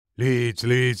Leeds,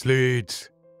 Leeds, Leeds.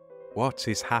 What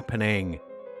is happening?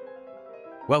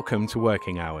 Welcome to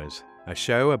Working Hours, a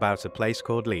show about a place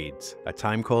called Leeds, a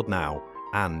time called now,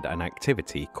 and an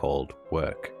activity called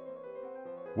work.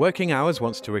 Working Hours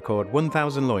wants to record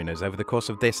 1,000 loiners over the course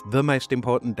of this, the most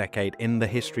important decade in the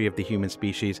history of the human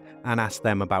species, and ask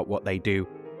them about what they do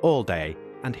all day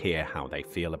and hear how they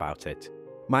feel about it.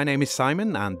 My name is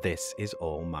Simon, and this is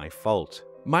all my fault.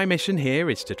 My mission here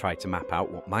is to try to map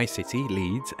out what my city,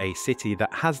 Leeds, a city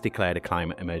that has declared a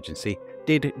climate emergency,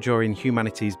 did during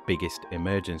humanity's biggest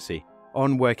emergency.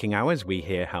 On Working Hours, we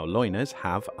hear how loiners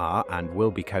have, are, and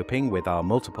will be coping with our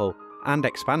multiple and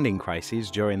expanding crises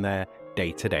during their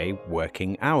day-to-day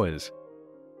working hours.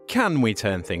 Can we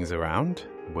turn things around?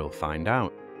 We'll find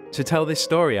out. To tell this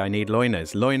story, I need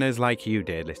loiners like you,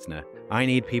 dear listener. I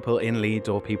need people in Leeds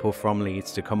or people from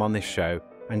Leeds to come on this show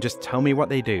and just tell me what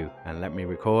they do and let me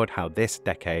record how this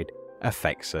decade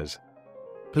affects us.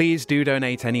 Please do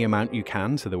donate any amount you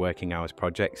can to the Working Hours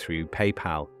project through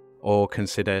PayPal, or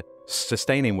consider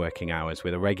sustaining Working Hours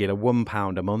with a regular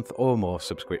 £1 a month or more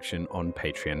subscription on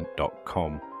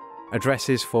patreon.com.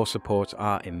 Addresses for support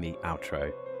are in the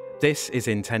outro. This is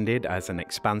intended as an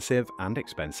expansive and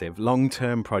expensive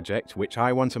long-term project which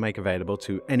I want to make available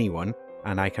to anyone,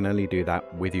 and I can only do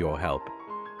that with your help.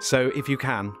 So if you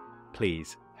can,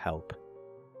 please help.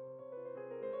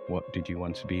 What did you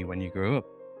want to be when you grew up?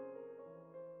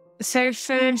 So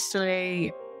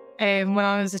firstly, when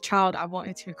I was a child, I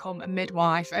wanted to become a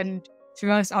midwife. And to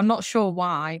be honest, I'm not sure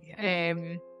why.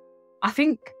 I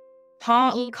think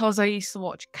partly because I used to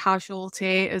watch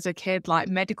Casualty as a kid, like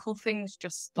medical things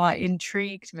just like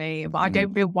intrigued me. But I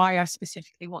don't know why I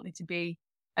specifically wanted to be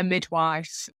a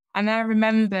midwife. And I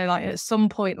remember like at some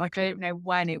point, like I don't know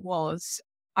when it was,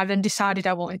 I then decided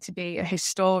I wanted to be a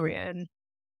historian.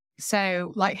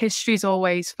 So like history's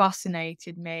always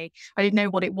fascinated me. I didn't know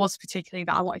what it was particularly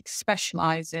that I wanted to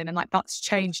specialise in. And like that's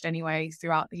changed anyway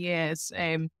throughout the years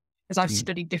as I've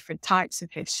studied different types of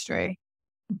history.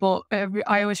 But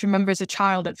I always remember as a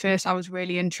child, at first I was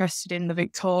really interested in the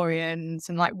Victorians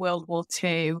and like World War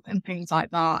II and things like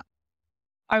that.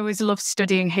 I always loved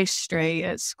studying history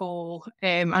at school.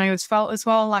 And I always felt as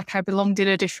well like I belonged in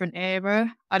a different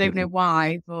era. I don't know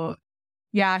why, but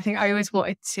yeah, I think I always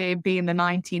wanted to be in the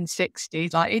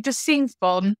 1960s. Like it just seemed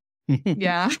fun.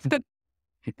 Yeah.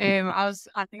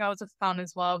 I think I was a fan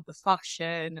as well of the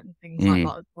fashion and things like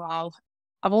that as well.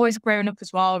 I've always grown up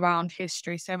as well around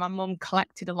history. So my mum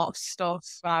collected a lot of stuff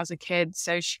when I was a kid.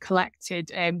 So she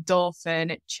collected door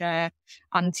furniture,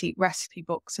 antique recipe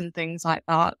books and things like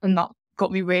that. And that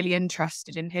got me really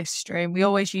interested in history. And we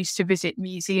always used to visit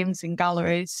museums and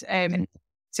galleries.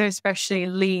 So especially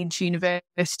Leeds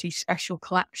University Special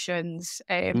Collections,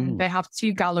 they have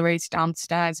 2 galleries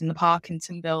downstairs in the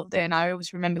Parkinson building. I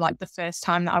always remember like the first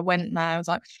time that I went there, I was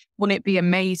like, wouldn't it be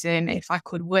amazing if I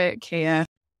could work here?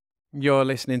 You're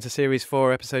listening to Series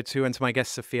 4, Episode 2, and to my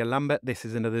guest, Sophia Lambert. This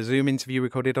is another Zoom interview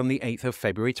recorded on the 8th of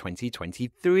February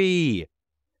 2023.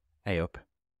 Hey up.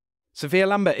 Sophia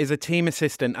Lambert is a team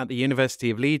assistant at the University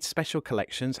of Leeds Special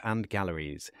Collections and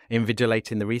Galleries,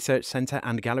 invigilating the research centre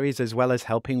and galleries as well as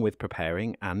helping with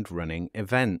preparing and running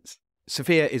events.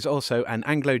 Sophia is also an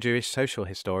Anglo-Jewish social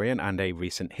historian and a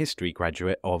recent history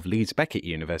graduate of Leeds Beckett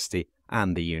University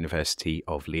and the University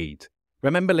of Leeds.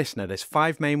 Remember, listener, there's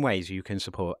 5 main ways you can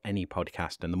support any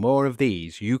podcast, and the more of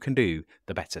these you can do,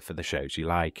 the better for the shows you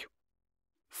like.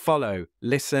 Follow,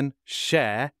 listen,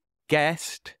 share,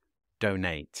 guest,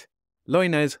 donate.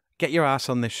 Loiners, get your ass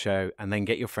on this show and then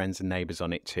get your friends and neighbours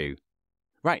on it too.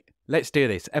 Right, let's do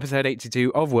this. Episode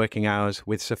 82 of Working Hours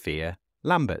with Sophia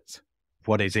Lambert.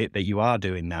 What is it that you are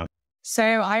doing now? So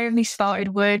I only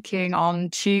started working on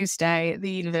Tuesday at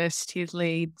the University of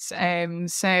Leeds.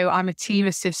 So I'm a team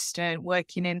assistant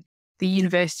working in the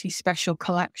University Special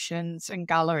Collections and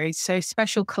Galleries. So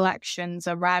special collections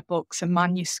are rare books and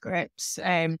manuscripts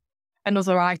and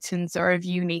other items that are of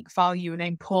unique value and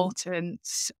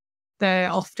importance.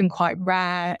 They're often quite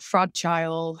rare,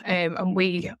 fragile, and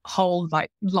we hold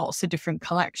like lots of different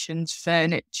collections,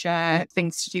 furniture,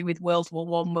 things to do with World War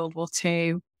I, World War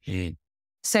II.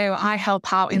 So I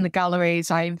help out in the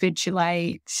galleries, I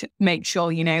invigilate, make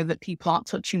sure, you know, that people aren't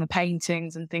touching the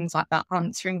paintings and things like that,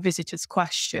 answering visitors'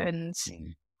 questions.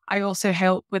 I also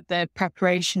help with the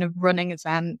preparation of running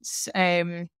events.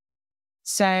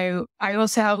 So I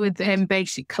also help with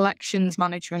basic collections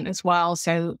management as well.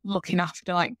 So looking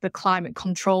after like the climate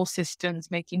control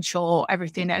systems, making sure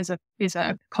everything is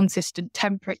a consistent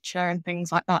temperature and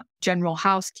things like that, general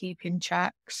housekeeping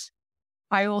checks.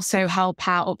 I also help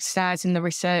out upstairs in the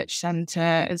research centre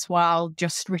as well,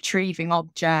 just retrieving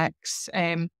objects,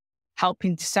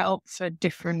 helping to set up for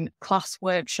different class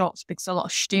workshops, because a lot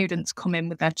of students come in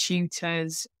with their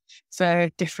tutors for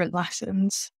different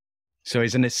lessons. So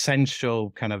is an essential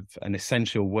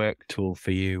work tool for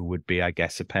you would be, I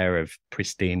guess, a pair of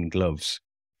pristine gloves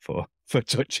for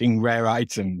touching rare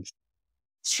items.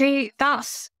 See,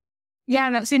 that's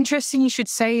interesting you should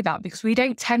say that, because we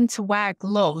don't tend to wear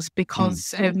gloves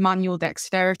because of manual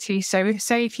dexterity. So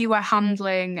if you were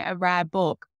handling a rare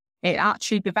book, it'd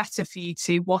actually be better for you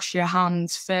to wash your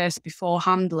hands first before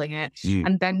handling it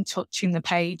and then touching the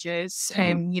pages,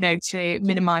 to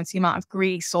minimize the amount of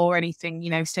grease or anything,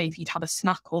 say if you'd had a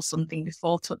snack or something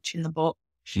before touching the book.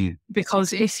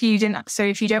 Because if you don't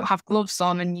have gloves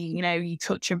on and you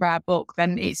touch a rare book,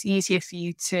 then it's easier for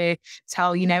you to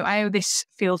tell, oh, this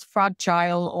feels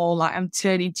fragile, or like I'm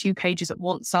turning 2 pages at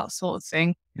once, that sort of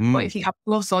thing. But if you have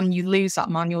gloves on, you lose that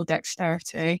manual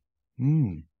dexterity.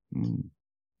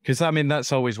 Because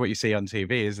that's always what you see on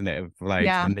TV, isn't it?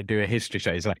 When they do a history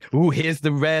show, it's like, oh, here's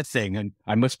the rare thing, and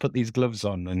I must put these gloves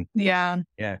on. And yeah.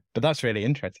 But that's really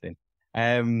interesting.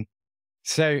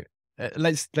 So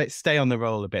let's stay on the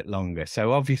role a bit longer.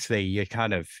 So obviously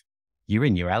you're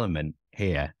in your element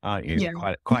here, aren't you? Yeah.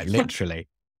 Quite literally.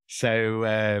 So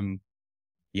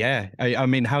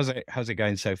how's it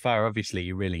going so far? Obviously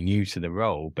you're really new to the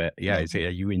role, but are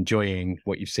you enjoying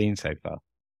what you've seen so far?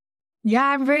 Yeah,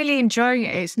 I'm really enjoying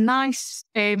it. It's nice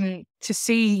to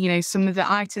see, some of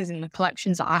the items in the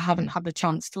collections that I haven't had the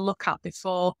chance to look at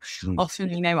before.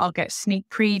 Often, I'll get sneak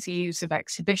previews of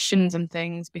exhibitions and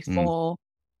things before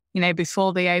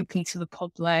they open to the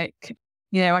public.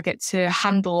 I get to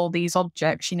handle all these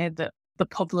objects, that the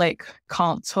public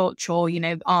can't touch or,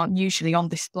 aren't usually on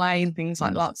display and things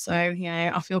like that. So,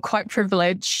 I feel quite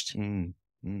privileged.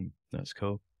 That's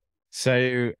cool.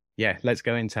 So, let's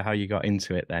go into how you got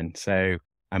into it then. So,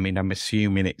 I'm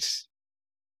assuming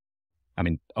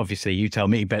obviously you tell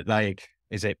me, but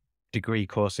is it degree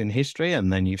course in history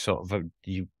and then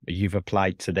you've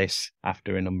applied to this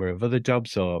after a number of other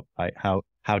jobs, or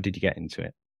how did you get into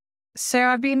it? So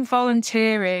I've been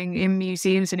volunteering in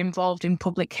museums and involved in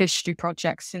public history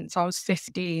projects since I was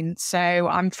 15. So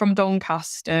I'm from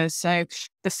Doncaster. So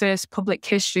the first public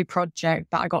history project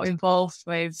that I got involved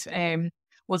with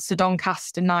was the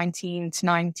Doncaster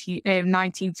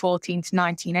 1914 to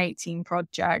 1918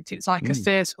 project. It's like a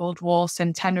First World War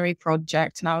centenary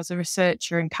project, and I was a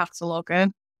researcher and cataloguer.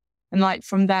 And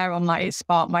from there on, it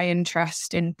sparked my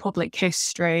interest in public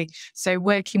history. So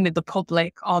working with the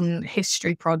public on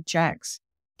history projects,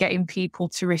 getting people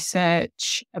to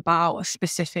research about a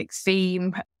specific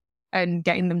theme and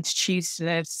getting them to choose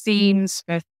the themes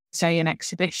for, say, an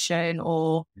exhibition,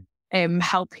 or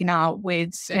helping out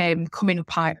with coming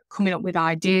up with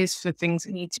ideas for things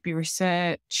that need to be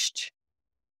researched.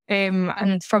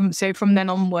 And from then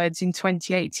onwards, in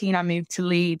 2018, I moved to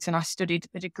Leeds and I studied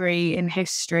a degree in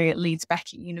history at Leeds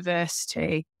Beckett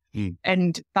University.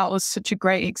 And that was such a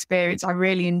great experience. I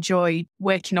really enjoyed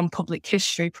working on public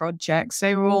history projects.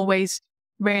 They were always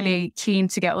really keen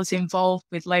to get us involved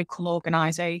with local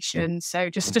organisations. So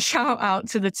just a shout out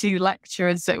to the 2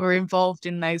 lecturers that were involved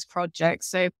in those projects.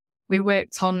 So we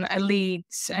worked on a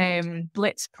Leeds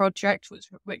Blitz project,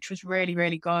 which was really,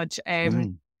 really good.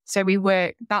 So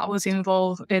that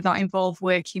involved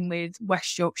working with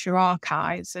West Yorkshire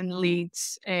Archives and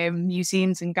Leeds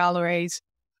museums and galleries,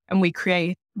 and we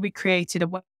created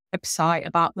a website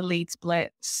about the Leeds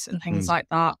Blitz and things like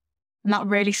that. And that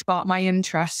really sparked my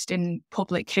interest in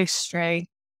public history.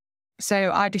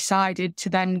 So I decided to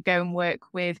then go and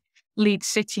work with Leeds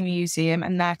City Museum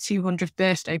and their 200th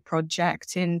birthday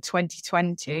project in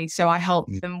 2020. So I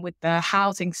helped them with the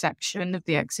housing section of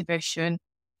the exhibition,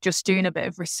 just doing a bit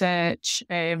of research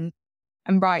and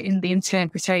writing the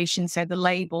interpretation, so the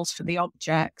labels for the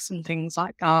objects and things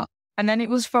like that. And then it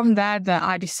was from there that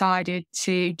I decided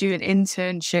to do an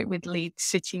internship with Leeds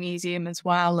City Museum as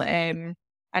well,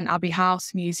 and Abbey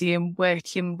House Museum,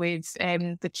 working with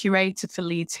the curator for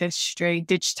Leeds history,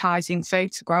 digitising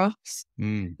photographs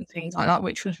and things like that,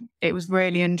 it was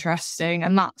really interesting.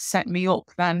 And that set me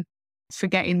up then for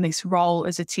getting this role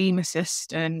as a team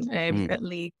assistant at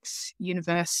Leeds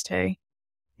University.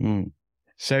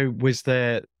 So was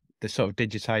the sort of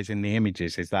digitising the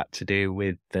images, is that to do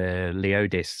with the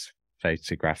Leodis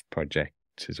photograph project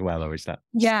as well, or is that?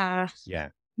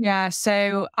 Yeah,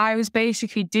 so I was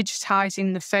basically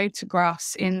digitising the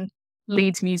photographs in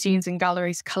Leeds Museums and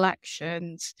Galleries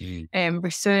collections,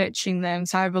 researching them.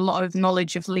 So I have a lot of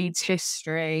knowledge of Leeds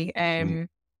history, and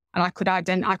I could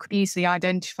easily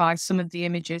identify some of the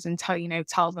images and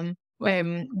tell them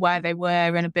where they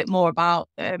were and a bit more about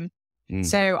them.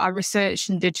 So I researched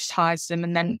and digitized them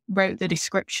and then wrote the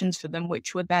descriptions for them,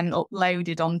 which were then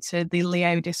uploaded onto the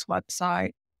Leodis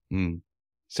website.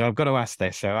 So I've got to ask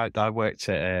this. So I worked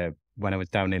at, when I was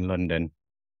down in London,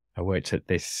 I worked at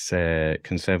this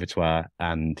conservatoire,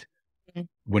 and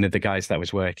one of the guys that I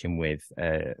was working with,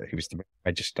 he was the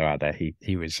registrar there,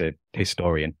 he was a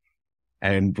historian,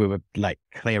 and we were like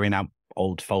clearing out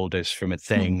old folders from a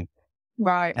thing.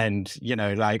 Right. And, you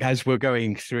know, like as we're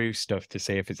going through stuff to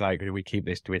see if it's like, do we keep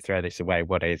this, do we throw this away?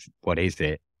 What is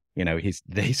it? You know,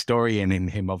 the historian in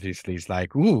him obviously is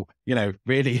like, ooh, you know,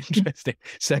 really interesting.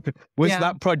 So was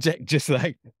that project just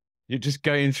like, you're just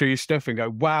going through your stuff and go,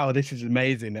 wow, this is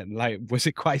amazing. And like, was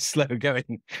it quite slow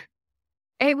going?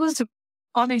 It was,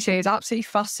 honestly, it's absolutely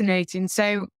fascinating.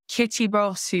 So Kitty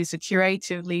Ross, who's the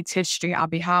curator of Leeds History at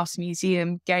Abbey House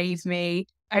Museum, gave me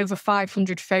over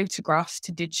 500 photographs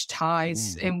to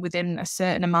digitize within a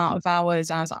certain amount of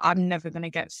hours. I was like, I'm never going to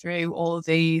get through all of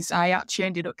these. I actually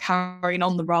ended up carrying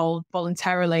on the role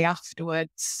voluntarily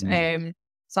afterwards.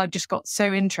 So I just got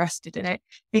so interested in it.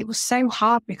 It was so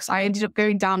hard because I ended up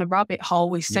going down a rabbit hole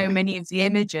with so many of the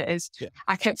images.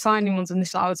 I kept finding ones and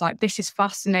I was like, this is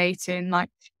fascinating. Like,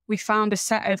 we found a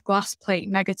set of glass plate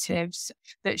negatives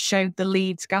that showed the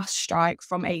Leeds gas strike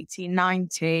from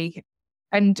 1890.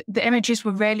 And the images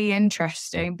were really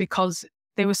interesting because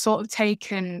they were sort of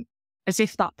taken as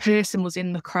if that person was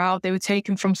in the crowd. They were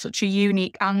taken from such a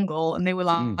unique angle and they were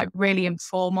like really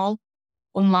informal,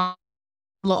 unlike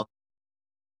a lot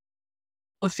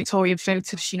of Victorian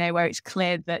photos, you know, where it's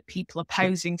clear that people are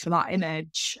posing for that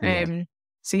image.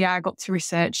 So yeah, I got to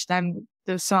research them.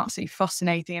 There were some absolutely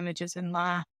fascinating images in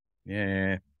there.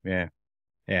 Yeah,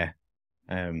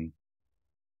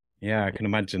 I can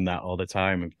imagine that all the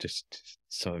time of just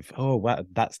sort of, oh, well,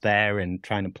 that's there, and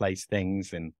trying to place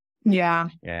things and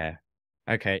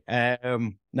Okay.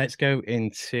 Let's go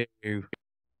into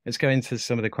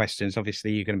some of the questions.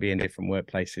 Obviously, you're going to be in different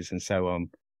workplaces and so on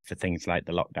for things like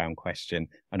the lockdown question,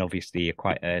 and obviously you're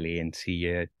quite early into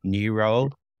your new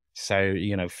role. So,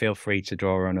 you know, feel free to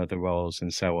draw on other roles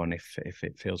and so on if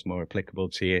it feels more applicable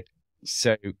to you.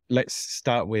 So let's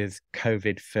start with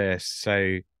COVID first.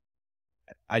 So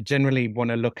I generally want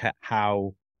to look at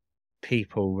how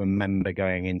people remember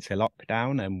going into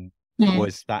lockdown, and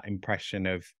was that impression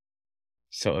of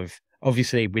sort of,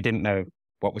 obviously we didn't know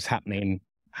what was happening,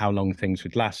 how long things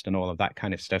would last and all of that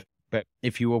kind of stuff. But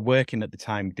if you were working at the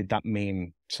time, did that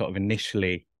mean sort of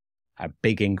initially a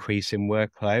big increase in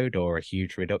workload or a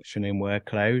huge reduction in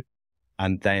workload?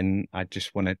 And then I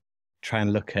just want to try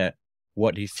and look at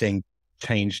what do you think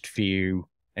changed for you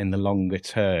in the longer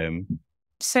term?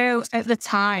 So at the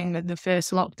time of the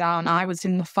first lockdown, I was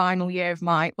in the final year of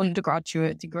my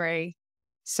undergraduate degree.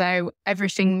 So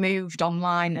everything moved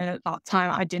online. And at that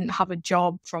time, I didn't have a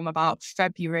job from about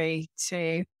February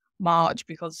to March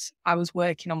because I was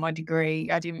working on my degree.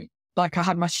 I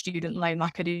had my student loan, I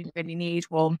didn't really need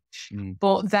one.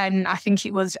 But then I think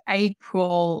it was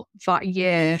April that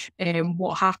year,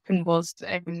 what happened was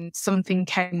something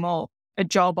came up, a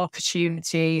job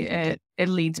opportunity at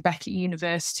Leeds Beckett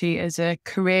University as a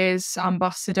careers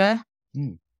ambassador.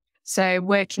 So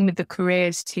working with the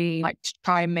careers team, to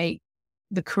try and make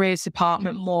the careers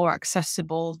department more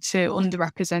accessible to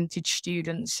underrepresented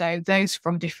students. So those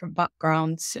from different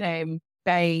backgrounds,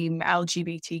 BAME,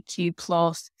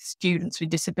 LGBTQ+, students with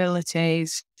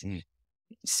disabilities.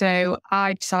 So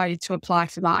I decided to apply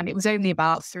for that, and it was only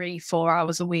about 3-4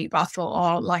 hours a week. But I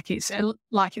thought, it's a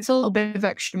little bit of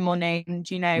extra money,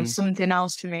 and something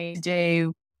else for me to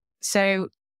do. So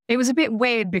it was a bit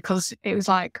weird because it was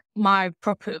like my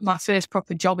first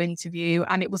proper job interview,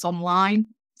 and it was online.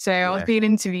 So I was being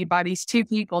interviewed by these two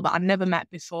people that I'd never met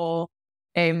before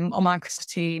on Microsoft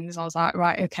Teams. I was like,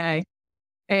 right, okay.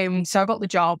 So I got the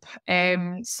job,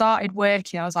 started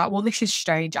working. I was like, well, this is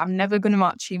strange. I'm never going to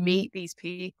actually meet these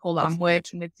people that I'm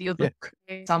working with, the other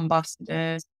careers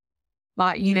ambassadors.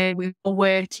 We were all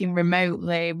working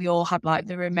remotely. We all had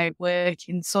the remote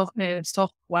working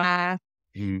software.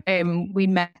 We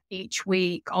met each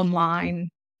week online,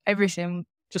 everything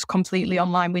just completely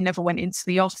online. We never went into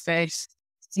the office.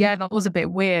 Yeah, that was a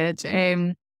bit weird.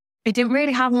 It didn't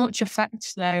really have much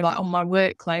effect though, on my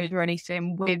workload or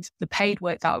anything with the paid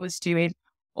work that I was doing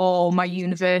or my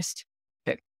university,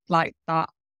 like that.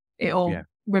 It all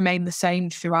remained the same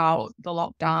throughout the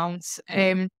lockdowns.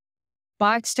 But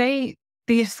I'd say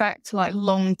the effect,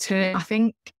 long term, I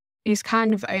think, is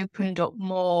kind of opened up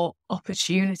more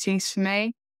opportunities for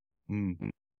me.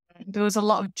 There was a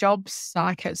lot of jobs that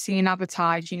I kept seeing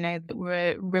advertised, that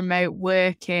were remote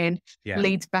working.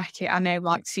 Leeds Beckett, I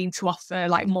know, seemed to offer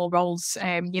more roles,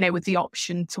 with the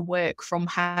option to work from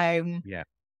home.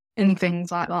 and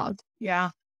things like that.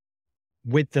 Yeah.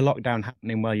 With the lockdown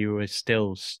happening while you were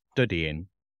still studying,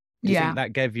 do you Yeah. think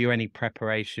that gave you any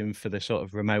preparation for the sort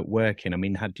of remote working? I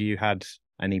mean, had you had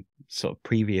any sort of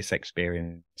previous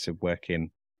experience of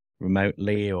working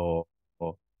remotely or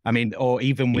I mean, or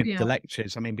even with the Yeah.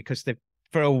 lectures? I mean, because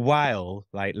for a while,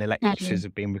 like the lectures Mhm.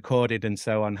 have been recorded and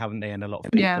so on, haven't they? And a lot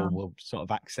of Yeah. people will sort of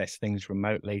access things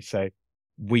remotely. So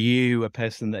were you a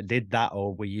person that did that,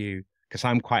 or were you, because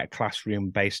I'm quite a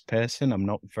classroom-based person.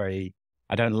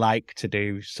 I don't like to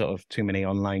do sort of too many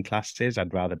online classes.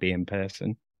 I'd rather be in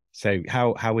person. So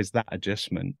how is that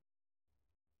adjustment?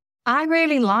 I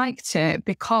really liked it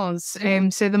because so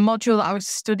the module that I was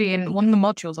studying, one of the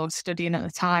modules I was studying at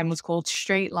the time was called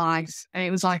Street Life. And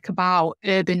it was like about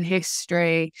urban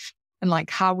history and like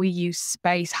how we use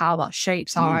space, how that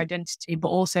shapes our identity, but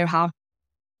also how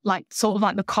like sort of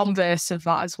like the converse of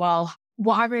that as well.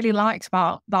 What I really liked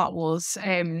about that was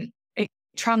it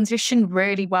transitioned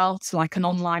really well to like an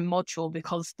online module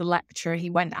because the lecturer, he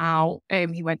went out,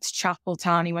 he went to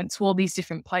Chapeltown, he went to all these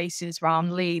different places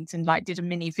around Leeds and like did a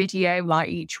mini video like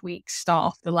each week start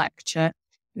off the lecture.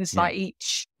 It's Yeah. like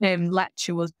each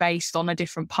lecture was based on a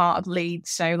different part of Leeds.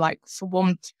 So like for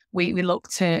one week we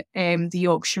looked at the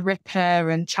Yorkshire Ripper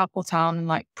and Chapeltown and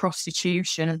like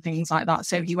prostitution and things like that.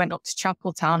 So he went up to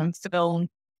Chapeltown and filmed,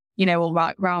 all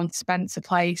right around Spencer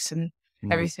Place and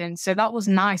everything. So that was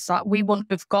nice. Like we wouldn't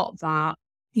have got that,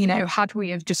 had we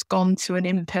have just gone to an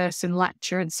in-person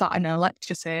lecture and sat in a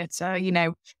lecture theatre,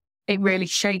 it really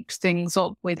shapes things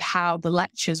up with how the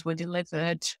lectures were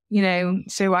delivered,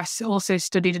 So I also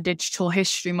studied a digital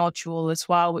history module as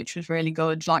well, which was really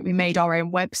good. Like we made our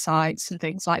own websites and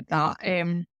things like that.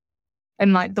 And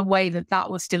like the way that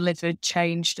was delivered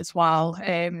changed as well.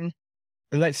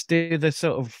 Let's do the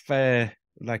sort of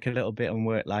like a little bit on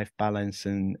work-life balance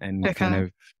and kind Okay.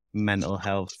 of mental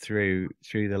health through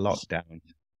the lockdown.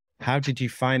 How did you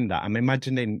find that? I'm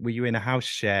imagining, were you in a house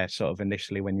share sort of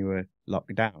initially when you were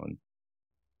locked down?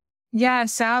 Yeah,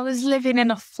 so I was living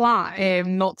in a flat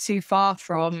not too far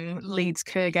from Leeds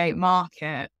Kirkgate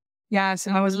Market. Yeah,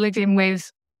 so I was living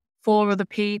with 4 other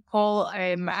people,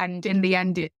 and in the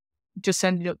end, it just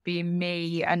ended up being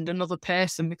me and another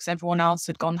person because everyone else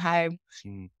had gone home.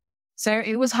 So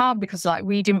it was hard because like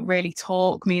we didn't really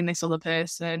talk, me and this other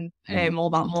person, all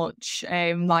that much.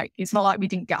 Like it's not like we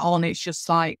didn't get on. It's just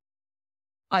like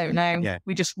I don't know, Yeah.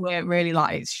 we just weren't really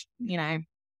like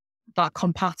that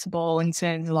compatible in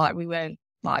terms of like we weren't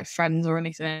like friends or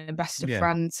anything, best of Yeah.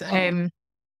 friends.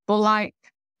 But like,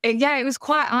 it was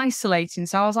quite isolating.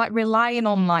 So I was like relying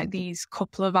on like these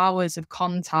couple of hours of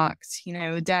contact,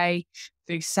 a day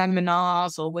through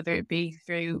seminars or whether it be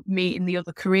through meeting the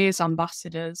other careers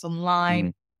ambassadors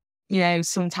online.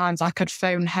 Sometimes I could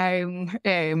phone home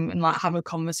and like have a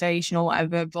conversation or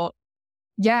whatever. But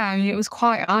yeah, I mean, it was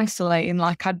quite isolating.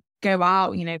 Like I'd go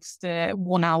out, just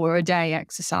 1 hour a day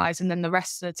exercise. And then the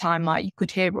rest of the time, like you could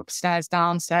hear upstairs,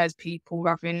 downstairs, people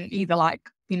having either like,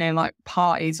 like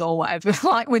parties or whatever,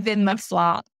 like within the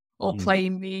flat or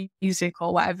playing music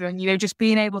or whatever. And, just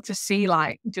being able to see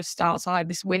like just outside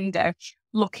this window,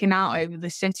 looking out over the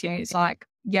city. And it's like,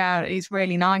 yeah, it's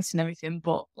really nice and everything,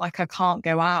 but like I can't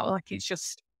go out. Like it's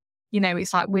just,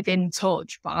 it's like within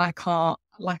touch, but I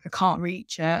can't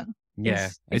reach it. Yeah.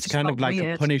 It's It's just kind felt of like a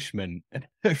weird. punishment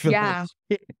for Yeah.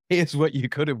 here's what you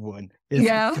could have won. Here's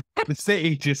Yeah. the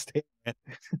city just here.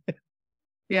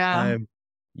 Yeah.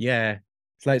 Yeah.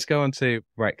 So let's go on to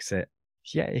Brexit.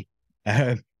 Yay.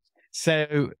 Um,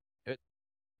 so,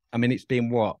 I mean, it's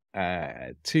been what,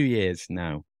 2 years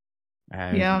now,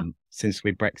 Yeah. since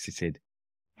we Brexited.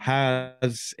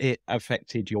 Has it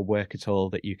affected your work at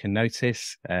all that you can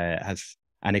notice?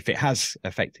 And if it has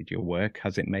affected your work,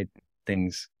 has it made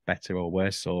things better or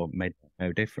worse or made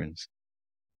no difference?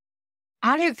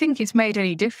 I don't think it's made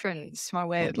any difference, my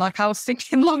way. Like I was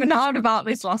thinking long and hard about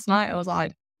this last night. I was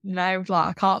like, no, like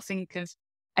I can't think of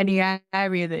any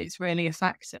area that it's really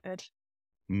affected.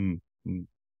 Mm, mm.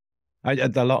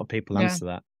 A lot of people Yeah.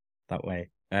 answer that way.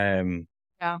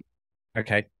 Yeah.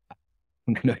 Okay,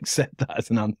 I'm going to accept that as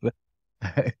an answer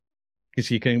because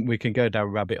we can go down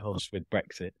rabbit holes with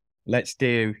Brexit. Let's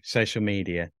do social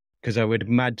media because I would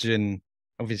imagine,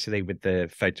 obviously, with the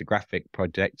photographic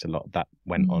project, a lot of that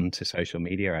went on to social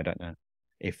media. I don't know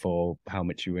if or how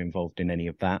much you were involved in any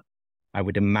of that. I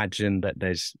would imagine that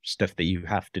there's stuff that you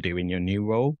have to do in your new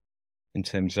role in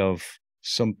terms of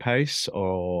some posts,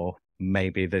 or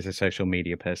maybe there's a social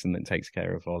media person that takes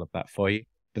care of all of that for you.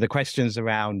 But the questions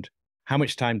around how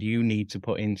much time do you need to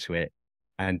put into it?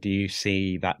 And do you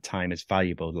see that time as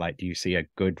valuable? Like, do you see a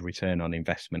good return on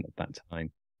investment at that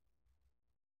time?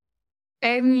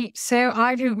 So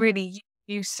I don't really use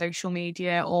use social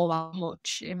media all that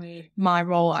much in my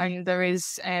role. And there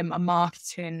is a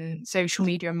social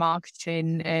media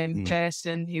marketing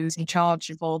person who's in charge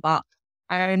of all that.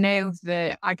 I know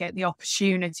that I get the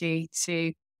opportunity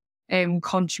to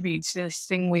contribute to this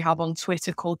thing we have on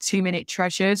Twitter called 2 Minute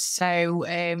Treasures. So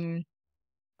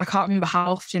I can't remember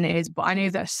how often it is, but I know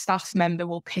that a staff member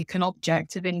will pick an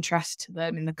object of interest to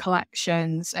them in the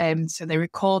collections. So they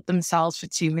record themselves for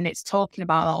 2 minutes talking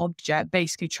about that object,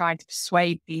 basically trying to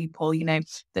persuade people,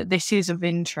 that this is of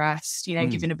interest,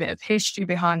 giving a bit of history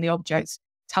behind the objects,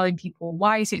 telling people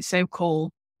why is it so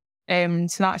cool. So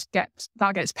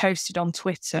that gets posted on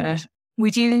Twitter. We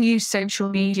do use social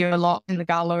media a lot in the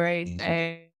gallery.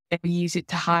 We use it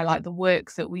to highlight the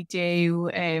work that we do,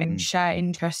 share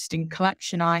interesting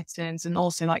collection items, and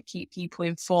also keep people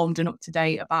informed and up to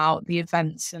date about the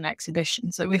events and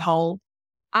exhibitions that we hold.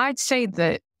 I'd say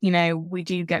that, we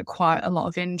do get quite a lot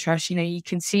of interest. You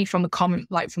can see from the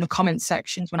comment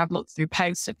sections when I've looked through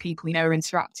posts that people, are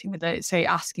interacting with it, say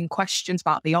asking questions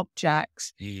about the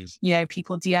objects.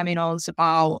 People DMing us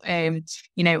about,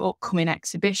 upcoming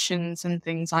exhibitions and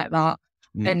things like that.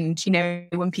 And,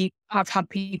 when I've had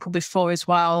people before as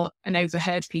well and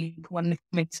overheard people when they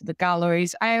come into the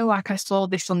galleries, I saw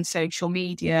this on social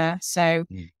media. So,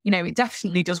 it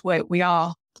definitely does work. We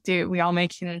are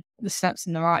making the steps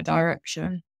in the right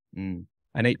direction. And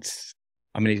it's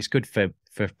good for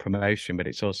promotion, but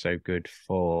it's also good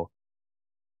for,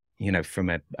 from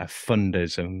a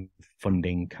funders and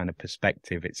funding kind of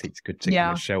perspective, it's good to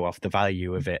kind of show off the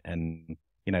value of it and,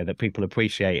 that people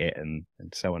appreciate it and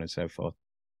so on and so forth.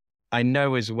 I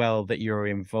know as well that you're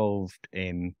involved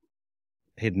in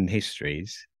Hidden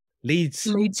Histories. Leeds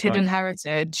Hidden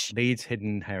Heritage. Leeds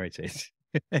Hidden Heritage.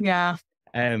 Yeah.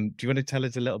 Do you want to tell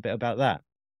us a little bit about that?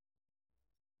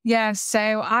 Yeah,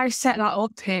 so I set that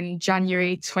up in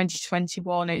January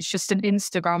 2021. It's just an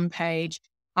Instagram page.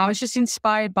 I was just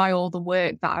inspired by all the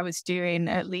work that I was doing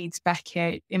at Leeds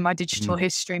Beckett in my digital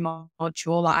history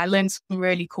module. I learned some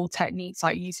really cool techniques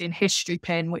like using History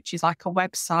Pin, which is like a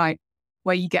website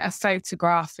where you get a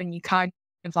photograph and you kind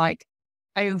of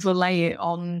overlay it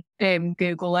on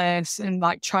Google Earth and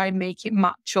try and make it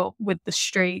match up with the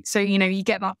street. So, you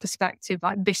get that perspective,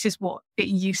 this is what it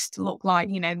used to look like,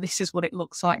 this is what it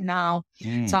looks like now.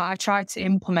 So I tried to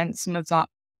implement some of that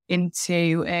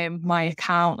into my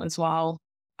account as well.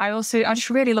 I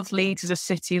just really love Leeds as a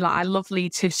city. I love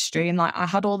Leeds history and I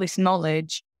had all this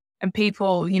knowledge and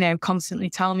people,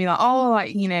 constantly tell me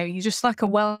you're just a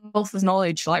wealth of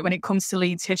knowledge. When it comes to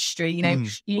Leeds history, you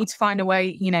need to find a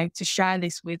way, to share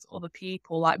this with other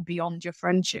people, beyond your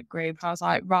friendship group. I was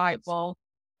like, right, well,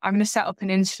 I'm going to set up an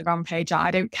Instagram page. I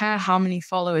don't care how many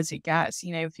followers it gets.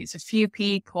 If it's a few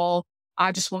people,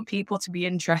 I just want people to be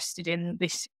interested in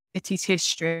this city's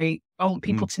history. I want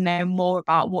people to know more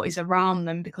about what is around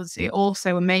them, because it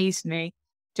also amazed me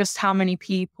just how many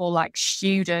people,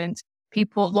 students,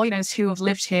 people, lawyers who have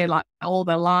lived here all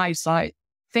their lives,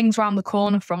 things around the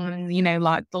corner from them,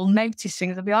 they'll notice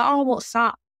things and be like, oh, what's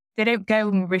that? They don't go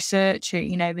and research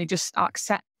it, they just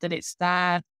accept that it's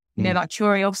there. That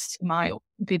curiosity might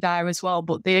be there as well,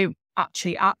 but they don't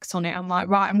actually act on it. I'm like,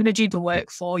 right, I'm going to do the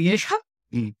work for you.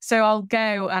 So I'll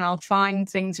go and I'll find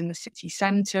things in the city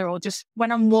centre, or just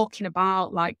when I'm walking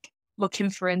about, looking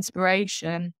for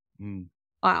inspiration,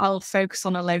 I'll focus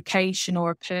on a location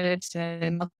or a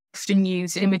person. I'll often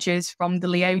use images from the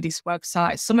Leodis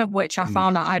website, some of which I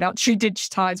found out I'd actually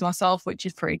digitized myself, which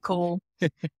is pretty cool.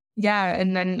 Yeah,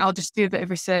 and then I'll just do a bit of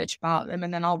research about them,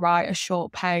 and then I'll write a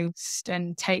short post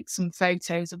and take some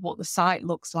photos of what the site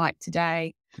looks like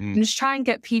today, and just try and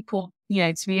get people,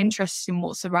 to be interested in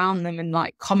what's around them, and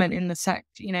comment in the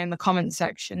in the comment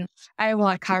section. Oh,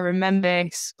 I remember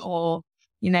this, or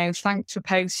thanks for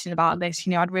posting about this.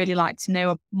 I'd really like to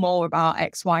know more about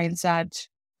X, Y, and Z.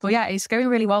 But yeah, it's going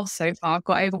really well so far. I've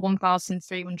got over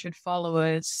 1,300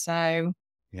 followers, so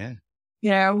yeah,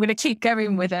 I'm going to keep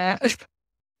going with it.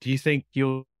 Do you think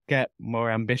you'll get more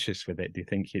ambitious with it? Do you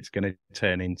think it's going to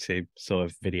turn into sort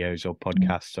of videos or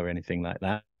podcasts or anything like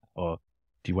that? Or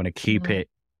do you want to keep it?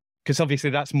 Because obviously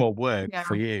that's more work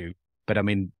for you. But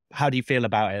how do you feel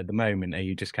about it at the moment? Are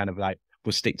you just kind of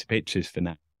we'll stick to pictures for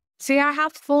now? See, I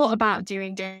have thought about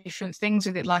doing different things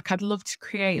with it. I'd love to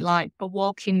create a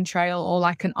walking trail or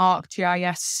an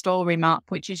ArcGIS story map,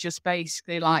 which is just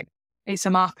basically it's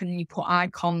a map and you put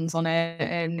icons on it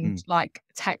and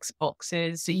text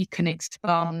boxes that you can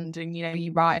expand, and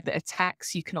you write a bit of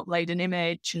text, you can upload an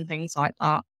image and things like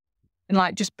that.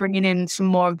 And just bringing in some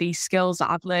more of these skills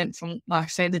that I've learned from,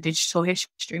 say, the digital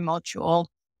history module,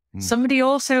 Somebody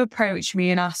also approached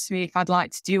me and asked me if I'd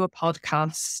like to do a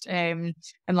podcast and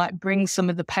like bring some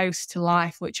of the posts to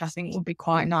life, which I think would be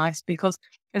quite nice because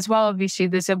as well, obviously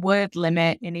there's a word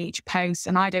limit in each post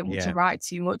and I don't want to write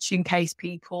too much in case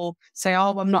people say,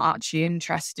 oh, I'm not actually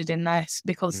interested in this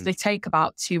because they take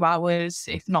about 2 hours,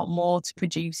 if not more, to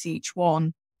produce each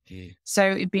one.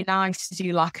 So it'd be nice to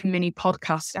do like a mini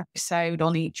podcast episode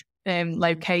on each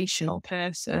location or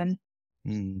person.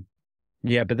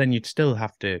 Yeah, but then you'd still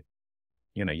have to,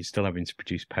 you're still having to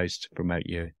produce posts to promote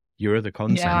your other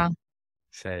content. Yeah.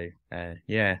 So,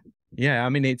 I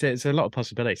mean, it's a lot of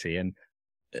possibility. And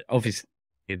obviously,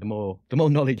 the more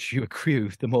knowledge you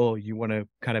accrue, the more you want to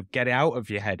kind of get it out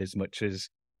of your head as much as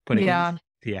put it into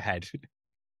your head.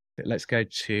 Let's go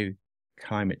to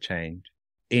climate change.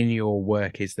 In your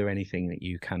work, is there anything that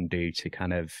you can do to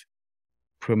kind of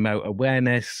promote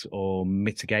awareness or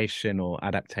mitigation or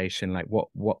adaptation? Like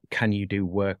what can you do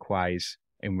work-wise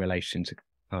in relation to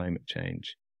climate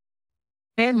change?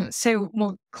 So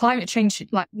climate change,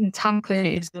 like tackling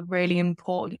it, is a really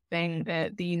important thing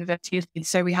at the university.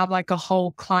 So we have like a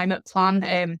whole climate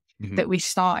plan that we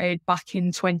started back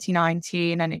in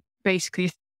 2019, and it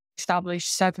basically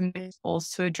established 7 goals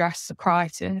to address the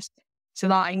crisis. So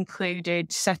that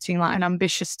included setting like an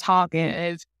ambitious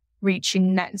target of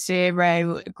reaching net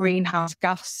zero greenhouse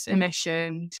gas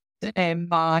emissions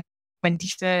by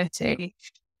 2030.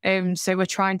 So we're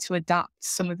trying to adapt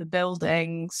some of the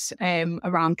buildings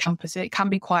around campus. It can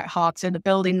be quite hard. So the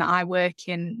building that I work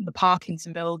in, the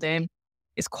Parkinson building,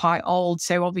 is quite old.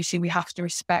 So obviously we have to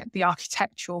respect the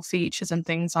architectural features and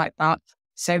things like that.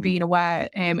 So being aware,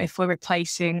 if we're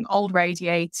replacing old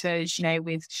radiators,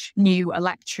 with new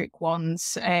electric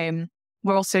ones,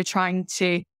 we're also trying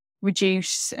to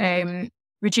reduce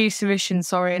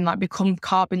emissions, and like become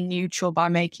carbon neutral by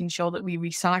making sure that we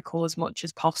recycle as much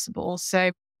as possible.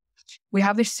 So we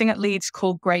have this thing at Leeds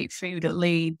called Great Food at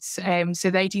Leeds.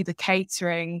 So they do the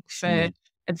catering for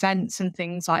events and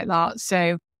things like that.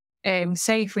 So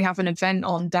say if we have an event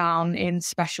on down in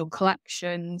special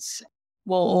collections,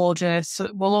 we'll order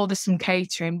some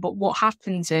catering. But what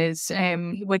happens is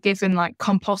we're given like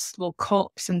compostable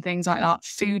cups and things like that,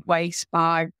 food waste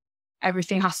bag.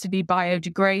 Everything has to be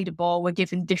biodegradable. We're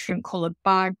given different coloured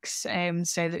bags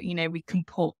so that, we can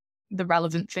put the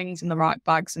relevant things in the right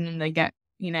bags and then they get,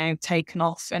 taken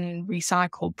off and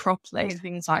recycled properly,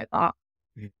 things like that.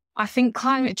 I think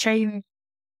climate change,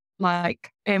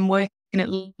 like working at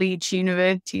Leeds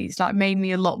University, like made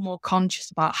me a lot more conscious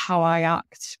about how I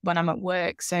act when I'm at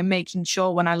work. So making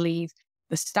sure when I leave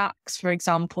the stacks, for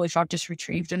example, if I've just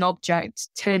retrieved an object,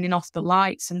 turning off the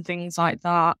lights and things like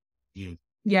that.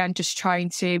 Yeah, and just trying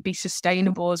to be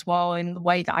sustainable as well in the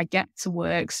way that I get to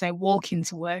work. So walking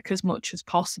to work as much as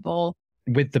possible.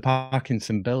 With the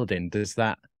Parkinson building, does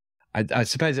that, I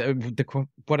suppose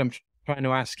what I'm trying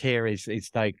to ask here is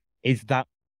that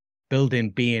building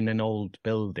being an old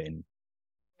building,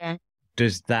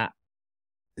 does that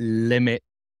limit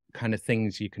kind of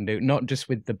things you can do? Not just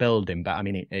with the building, but I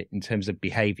mean, in terms of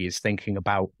behaviors, thinking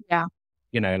about,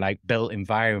 like built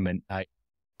environment, like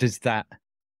does that,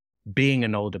 being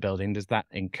an older building, does that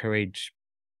encourage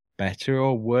better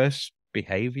or worse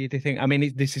behavior, do you think? I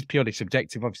mean, this is purely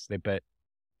subjective, obviously, but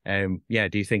do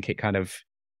you think it kind of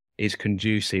is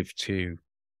conducive to...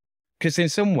 Because in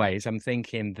some ways, I'm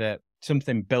thinking that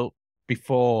something built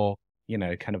before,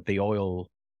 kind of the oil...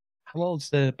 How old's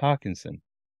the Parkinson?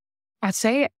 I'd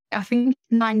say, I think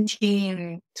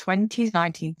 1920s,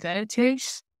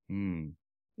 1930s.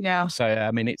 Yeah. So,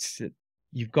 I mean,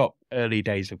 you've got early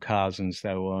days of cars and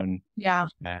so on. Yeah.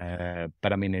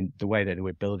 But I mean, in the way that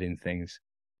we're building things,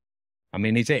 I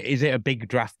mean, is it a big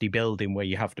drafty building where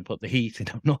you have to put the heating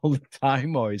on all the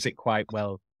time, or is it quite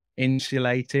well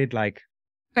insulated? Like,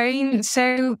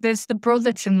 so there's the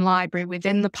Brotherton Library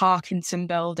within the Parkinson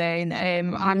building.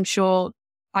 I'm sure,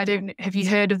 have you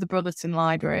heard of the Brotherton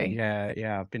Library?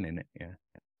 Yeah, I've been in it. Yeah.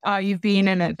 Oh, you've been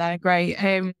in it there, great.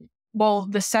 Well,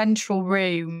 the central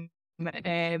room,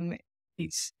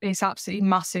 it's absolutely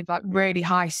massive, like really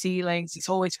high ceilings. It's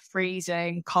always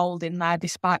freezing cold in there,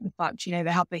 despite the fact, they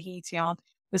have the heating on.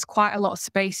 There's quite a lot of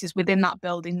spaces within that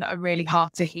building that are really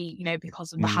hard to heat,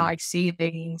 because of the high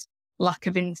ceilings, lack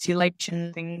of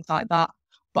insulation, things like that.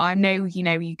 But I know,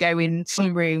 you go in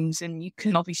some rooms and you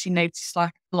can obviously notice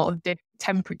like a lot of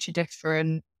temperature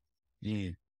difference.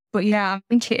 But yeah, I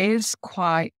think it is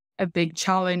quite a big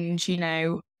challenge,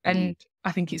 and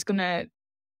I think it's going to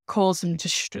cause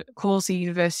the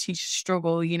university to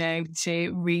struggle,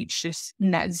 to reach this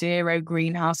net zero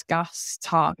greenhouse gas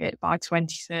target by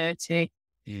 2030.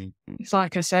 It's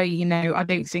like I say, I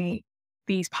don't think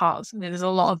these parts, there's a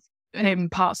lot of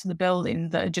parts of the building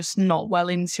that are just not well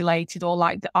insulated, or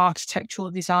like the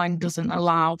architectural design doesn't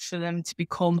allow for them to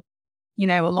become,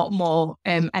 a lot more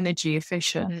energy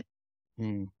efficient.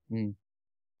 Mm, mm.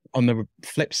 On the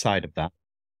flip side of that,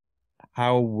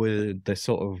 how were the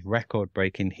sort of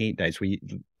record-breaking heat days? Were you,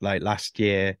 like last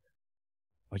year?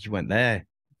 Well, you weren't there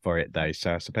for it though,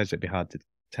 so I suppose it'd be hard to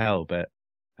tell. But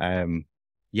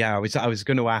yeah, I was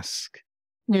going to ask,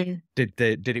 did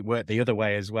it work the other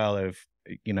way as well? Of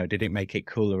did it make it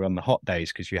cooler on the hot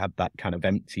days because you had that kind of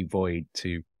empty void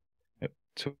to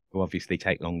obviously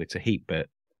take longer to heat? But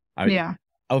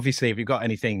obviously, if you've got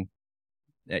anything,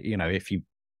 if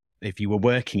you were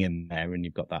working in there and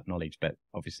you've got that knowledge, but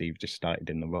obviously you've just started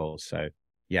in the role, so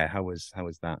yeah, how was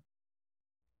that?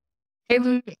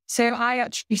 So I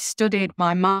actually studied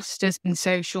my master's in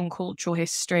social and cultural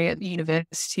history at the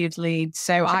University of Leeds.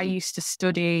 So I used to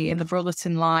study in the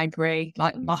Brotherton Library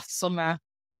like last summer.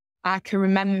 I can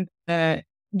remember,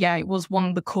 it was one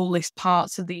of the coolest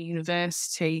parts of the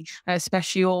university,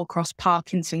 especially all across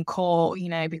Parkinson Court,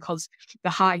 because the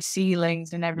high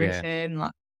ceilings and everything,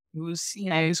 like it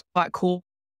was quite cool.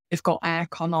 They've got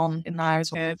aircon on in there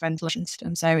as well, ventilation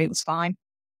system, so it was fine.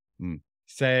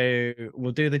 So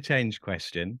we'll do the change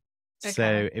question. Okay.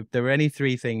 So if there were any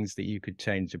 3 things that you could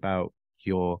change about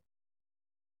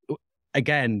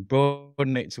again,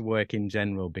 broaden it to work in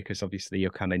general, because obviously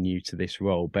you're kind of new to this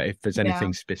role, but if there's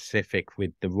anything specific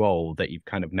with the role that you've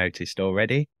kind of noticed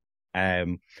already. But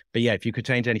yeah, if you could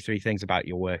change any 3 things about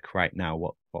your work right now,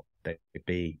 what they would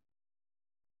be?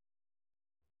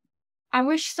 I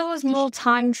wish there was more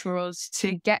time for us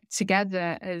to get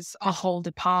together as a whole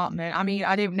department. I mean,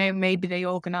 I don't know, maybe they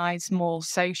organise more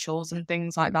socials and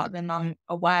things like that than I'm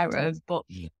aware of, but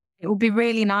it would be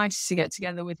really nice to get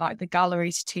together with like the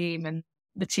galleries team and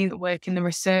the team that work in the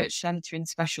research centre in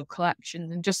special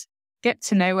collections, and just get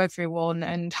to know everyone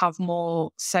and have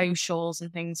more socials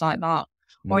and things like that.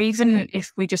 Or even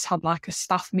if we just had like a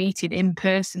staff meeting in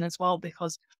person as well,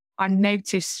 because I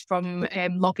noticed from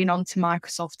logging on to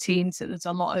Microsoft Teams that there's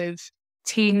a lot of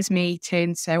Teams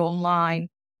meetings, so online,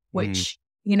 which,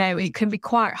 it can be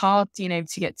quite hard, to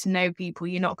get to know people.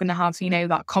 You're not going to have,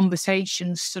 that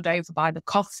conversation stood over by the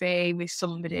coffee with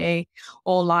somebody,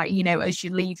 or like, as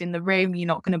you're leaving the room, you're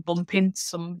not going to bump into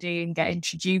somebody and get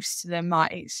introduced to them.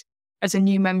 Like it's, as a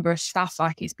new member of staff,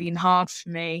 like it's been hard for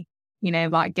me,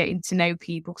 like getting to know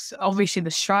people. So obviously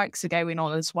the strikes are going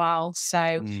on as well.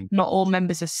 So not all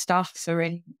members of staff are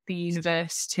in the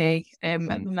university at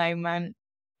the moment.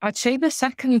 I'd say the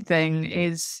second thing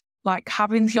is like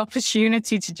having the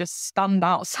opportunity to just stand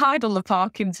outside on the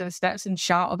Parkinson steps and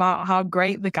shout about how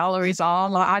great the galleries are.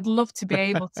 Like I'd love to be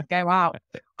able to go out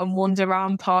and wander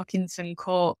around Parkinson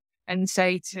Court and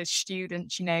say to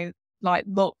students, like,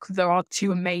 look, there are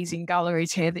 2 amazing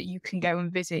galleries here that you can go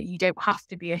and visit. You don't have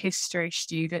to be a history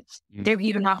student. You don't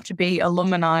even have to be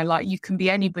alumni. Like you can be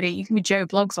anybody. You can be Joe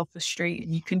Bloggs off the street,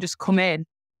 and you can just come in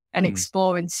and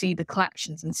explore and see the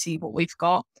collections and see what we've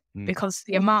got. Because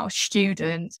the amount of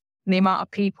students and the amount of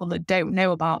people that don't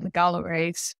know about the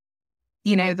galleries,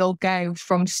 they'll go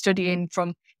from studying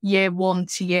from year 1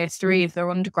 to year 3 of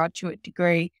their undergraduate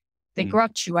degree. They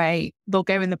graduate, they'll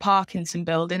go in the Parkinson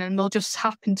building and they'll just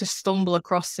happen to stumble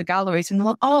across the galleries and they're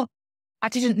like, oh, I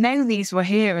didn't know these were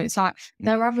here. And it's like,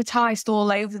 they're advertised all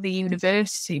over the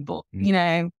university, but,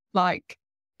 like,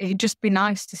 it'd just be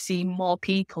nice to see more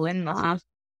people in that.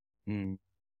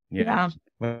 Yeah.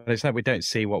 Well, it's like we don't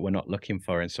see what we're not looking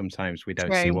for, and sometimes we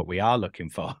don't see what we are looking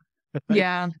for.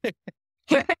 Yeah.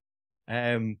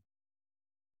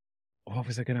 What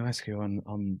was I going to ask you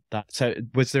on that? So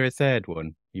was there a third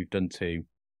one? You've done 2.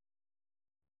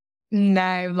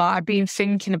 No, like I've been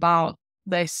thinking about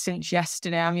this since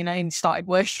yesterday. I mean, I only started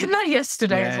working on that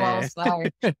yesterday as well.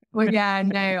 So, but yeah,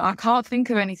 no, I can't think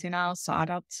of anything else that I'd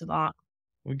add to that.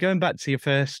 Well, going back to your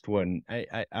first one,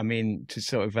 I mean, to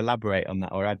sort of elaborate on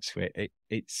that or add to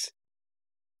it's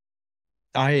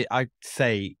I'd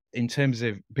say in terms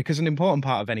of, because an important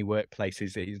part of any workplace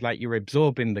is like you're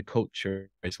absorbing the culture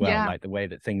as well, like the way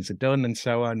that things are done and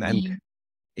so on. And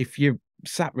if you're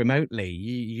sat remotely,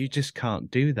 you just can't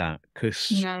do that,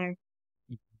 because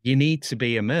you need to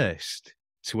be immersed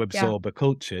to absorb a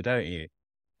culture, don't you?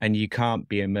 And you can't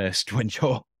be immersed when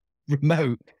you're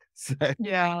remote. So,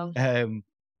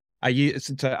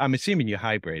 I'm assuming you're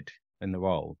hybrid in the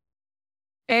role.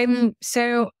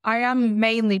 So I am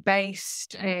mainly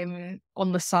based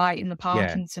on the site in the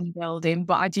Parkinson building,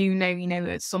 but I do know,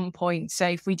 at some point,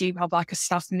 say if we do have like a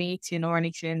staff meeting or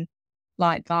anything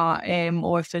like that,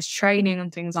 or if there's training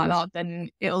and things like that, then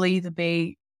it'll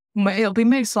be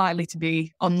most likely to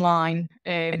be online,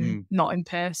 not in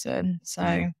person.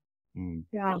 So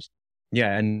yeah.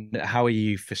 Yeah. And how are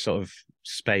you for sort of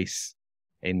space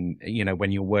in,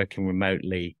 when you're working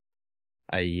remotely?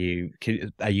 Are you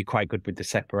quite good with the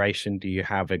separation? Do you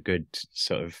have a good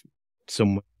sort of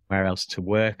somewhere else to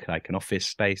work, like an office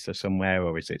space or somewhere,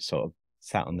 or is it sort of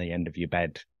sat on the end of your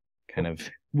bed, kind of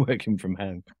working from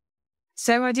home?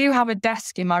 So I do have a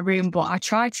desk in my room, but I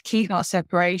try to keep that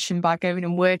separation by going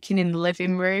and working in the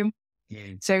living room.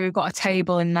 Mm. So we've got a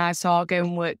table in there, so I'll go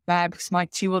and work there because my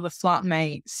two other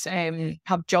flatmates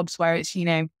have jobs where it's,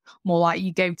 more like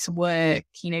you go to work,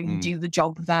 you Mm. do the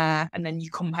job there and then you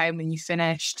come home and you're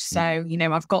finished. Mm.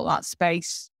 So, I've got that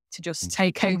space to just Mm.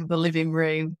 take over the living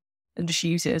room and just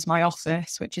use it as my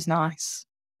office, which is nice.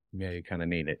 Yeah, you kind of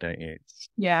need it, don't you?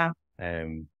 Yeah.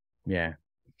 Yeah.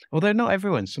 Although not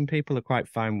everyone, some people are quite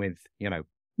fine with,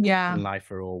 Yeah. life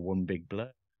are all one big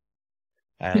blur.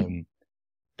 Um,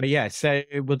 but yeah, so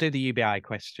we'll do the UBI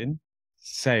question.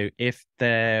 So if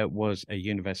there was a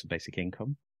universal basic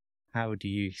income, how do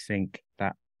you think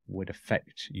that would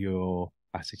affect your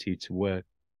attitude to work?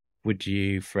 Would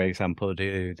you, for example,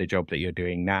 do the job that you're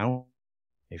doing now?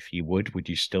 If you would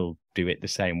you still do it the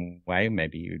same way?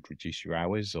 Maybe you'd reduce your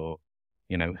hours or,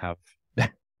 have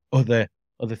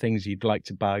other things you'd like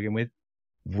to bargain with?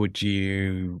 Would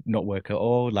you not work at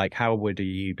all? Like, how would a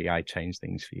UBI change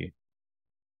things for you?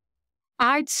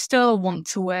 I'd still want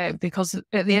to work because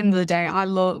at the end of the day, I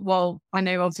know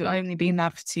I've only been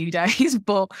there for 2 days,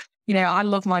 but, I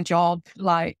love my job.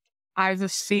 Like, I have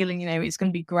this feeling, it's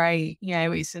going to be great.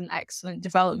 It's an excellent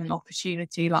development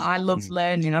opportunity. Like, I love Mm.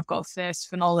 learning. I've got a thirst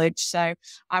for knowledge. So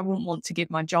I wouldn't want to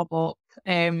give my job up.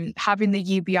 Having the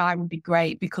UBI would be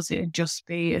great because it'd just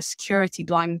be a security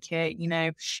blanket.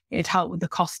 It'd help with the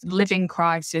cost of living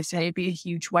crisis. It'd be a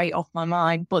huge weight off my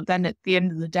mind. But then at the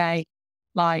end of the day,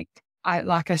 like,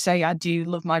 like I say, I do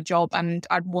love my job and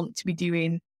I'd want to be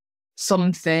doing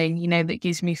something, that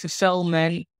gives me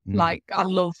fulfillment. Mm. Like, I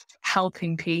love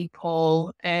helping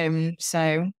people.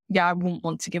 So yeah, I wouldn't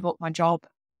want to give up my job.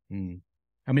 Mm.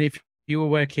 I mean, if you were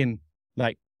working,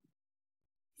 like,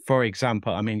 for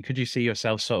example, I mean, could you see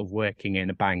yourself sort of working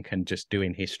in a bank and just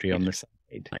doing history on the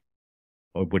side?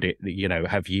 Or would it,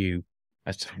 have you,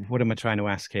 what am I trying to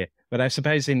ask here? But I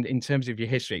suppose in terms of your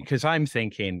history, because I'm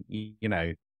thinking,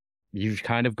 you've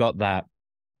kind of got that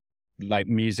like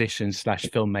musician slash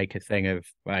filmmaker thing of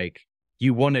like,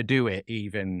 you want to do it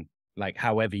even like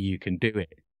however you can do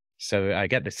it. So I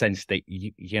get the sense that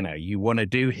you want to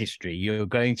do history. You're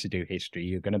going to do history.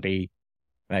 You're going to be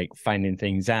like finding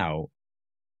things out.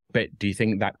 But do you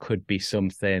think that could be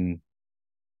something,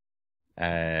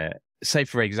 say,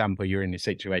 for example, you're in a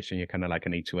situation, you're kind of like, I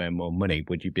need to earn more money.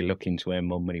 Would you be looking to earn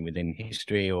more money within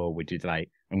history? Or would you like,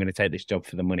 I'm going to take this job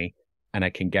for the money and I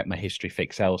can get my history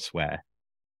fix elsewhere?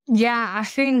 Yeah, I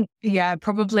think,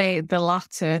 probably the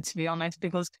latter, to be honest,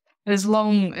 because as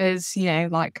long as,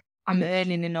 like I'm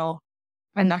earning enough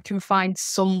and I can find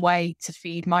some way to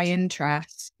feed my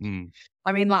interests. Mm.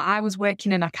 I mean, like, I was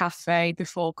working in a cafe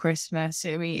before Christmas.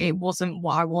 I mean, it wasn't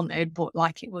what I wanted, but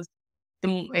like it was, I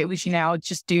was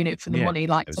just doing it for the Yeah, money,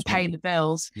 like it to was pay money. the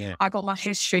bills. Yeah. I got my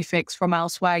history fix from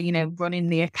elsewhere, running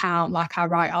the account, like I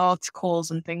write articles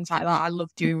and things like that. I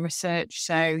love doing research.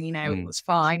 So, it Mm. was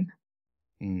fine.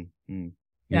 Mm. Mm.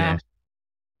 Yeah. Yeah.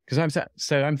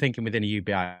 Because I'm thinking within a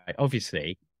UBI,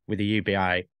 obviously with a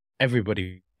UBI,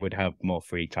 everybody would have more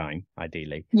free time,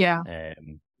 ideally, Yeah.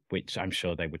 which I'm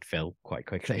sure they would fill quite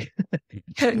quickly.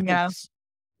 Yeah.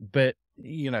 But,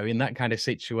 in that kind of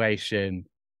situation,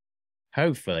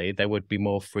 hopefully there would be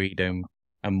more freedom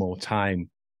and more time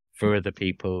for other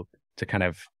people to kind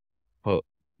of put,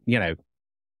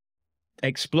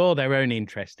 explore their own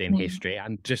interest in Mm. history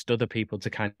and just other people to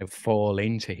kind of fall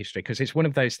into history. Because it's one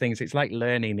of those things, it's like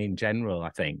learning in general, I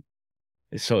think.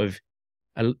 It's sort of,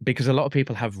 because a lot of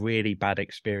people have really bad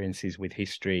experiences with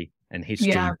history and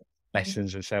history Yeah.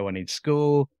 lessons and so on in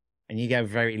school. And you get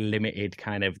very limited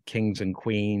kind of kings and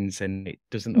queens, and it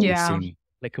doesn't always Yeah. seem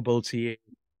applicable to you.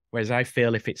 Whereas I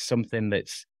feel if it's something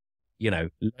that's,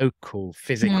 local, Mm.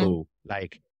 physical,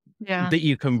 like Yeah. that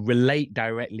you can relate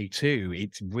directly to,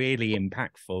 it's really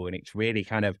impactful and it's really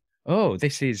kind of, oh,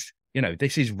 this is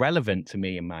relevant to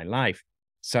me in my life.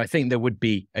 So I think there would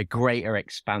be a greater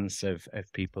expanse of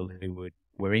people who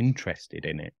were interested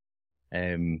in it.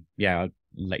 I'll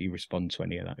let you respond to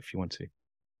any of that if you want to.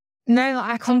 No,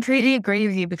 I completely agree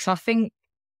with you because I think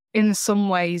in some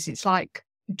ways it's like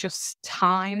just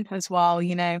time as well,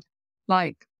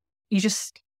 like you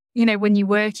just, when you're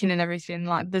working and everything,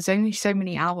 like there's only so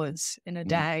many hours in a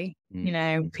day,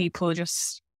 Mm. people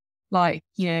just like,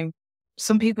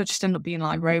 some people just end up being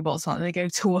like robots. Like they go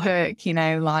to work,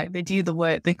 like they do the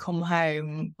work, they come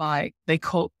home, like they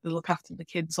cook, they look after the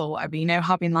kids or whatever,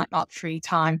 having like that free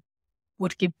time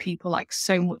would give people like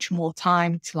so much more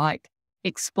time to like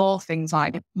explore things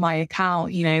like my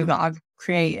account, that I've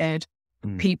created.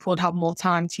 People would have more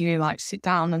time to, like sit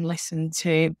down and listen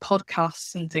to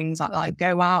podcasts and things like that,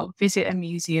 go out, visit a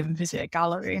museum, visit a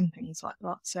gallery and things like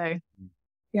that. So,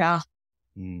 yeah.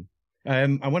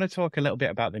 I want to talk a little bit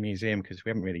about the museum because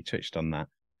we haven't really touched on that.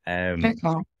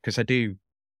 Because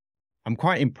I'm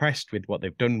quite impressed with what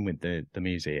they've done with the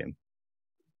museum.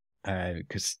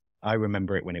 Because I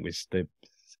remember it when it was the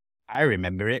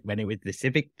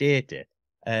Civic Theatre.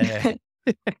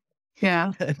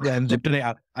 Yeah. And they've done it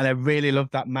out, and I really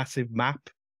love that massive map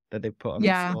that they've put on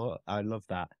the floor. I love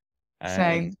that.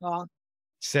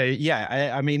 So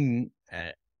yeah, I mean,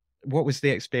 what was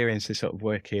the experience of sort of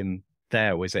working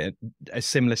there? Was it a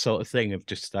similar sort of thing of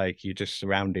just like you're just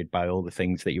surrounded by all the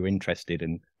things that you're interested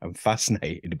in and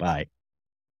fascinated by?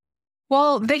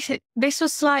 Well, this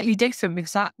was slightly different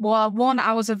because I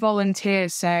was a volunteer,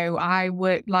 so I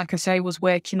worked, like I say, was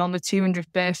working on the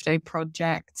 200th birthday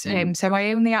project. So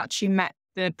I only actually met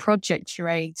the project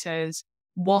curators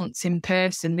once in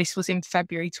person. This was in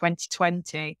February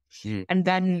 2020, and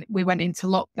then we went into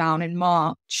lockdown in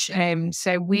March.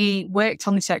 So we worked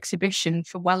on this exhibition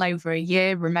for well over a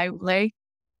year remotely.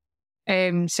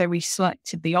 So we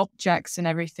selected the objects and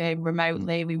everything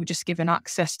remotely. We were just given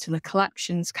access to the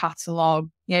collections catalogue.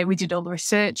 Yeah, we did all the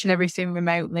research and everything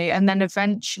remotely. And then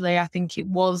eventually, I think it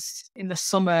was in the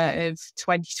summer of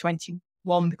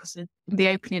 2021, because the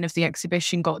opening of the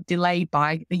exhibition got delayed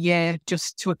by a year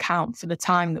just to account for the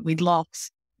time that we'd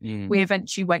lost. We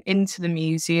eventually went into the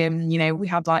museum. We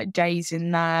had like days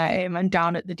in there and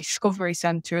down at the Discovery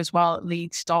Centre as well at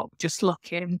Leeds Dock, just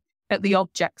looking at the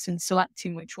objects and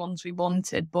selecting which ones we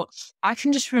wanted. But I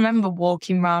can just remember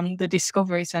walking around the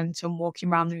Discovery Centre and walking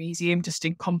around the museum just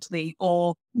in complete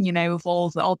awe, of all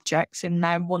the objects in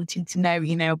there, wanting to know,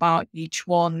 about each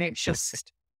one. It's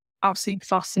just absolutely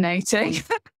fascinating.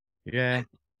 Yeah.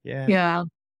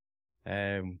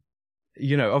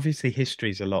 Obviously history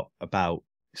is a lot about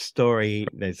story.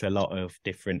 There's a lot of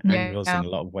different angles and a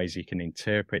lot of ways you can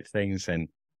interpret things. And,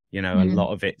 a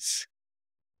lot of it's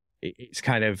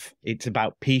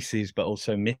about pieces, but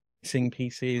also missing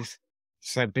pieces.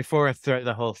 So before I throw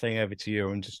the whole thing over to you,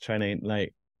 I'm just trying to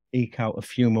like eke out a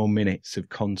few more minutes of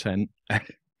content. I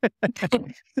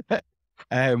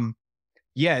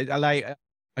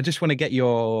just want to get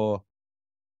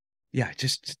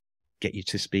get you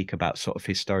to speak about sort of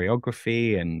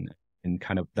historiography and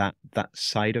kind of that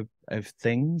side of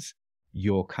things,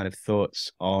 your kind of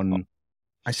thoughts on,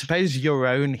 I suppose, your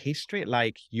own history,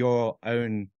 like your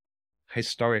own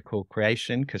historical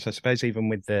creation, because I suppose even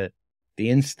with the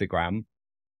Instagram,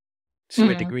 to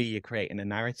a degree, you're creating a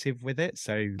narrative with it.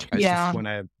 So I just want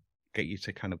to get you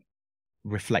to kind of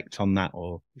reflect on that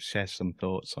or share some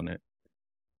thoughts on it.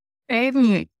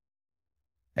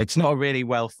 It's not a really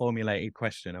well formulated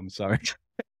question. I'm sorry.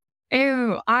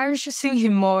 I was just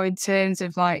thinking more in terms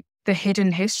of like the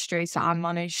hidden histories that I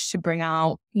managed to bring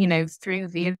out, through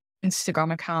the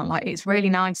Instagram account. Like it's really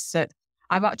nice that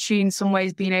I've actually in some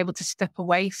ways been able to step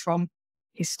away from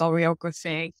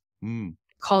historiography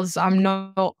because I'm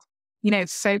not,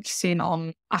 focusing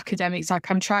on academics. Like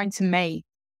I'm trying to make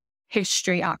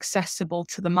history accessible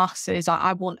to the masses.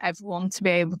 I want everyone to be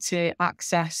able to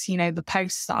access, the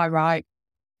posts that I write,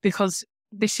 because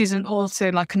this isn't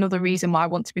also like another reason why I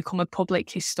want to become a public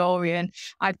historian.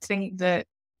 I think that,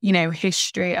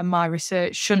 history and my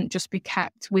research shouldn't just be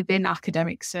kept within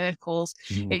academic circles.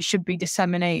 It should be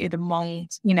disseminated among,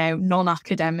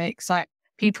 non-academics. Like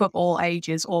people of all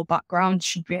ages, all backgrounds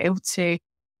should be able to,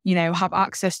 have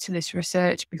access to this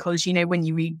research, because, when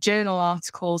you read journal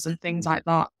articles and things like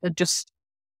that, they're just,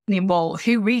 well,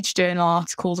 who reads journal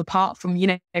articles apart from,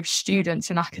 students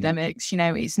and academics?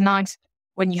 It's nice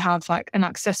when you have like an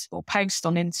accessible post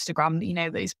on Instagram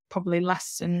that, that is probably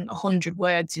less than 100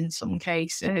 words in some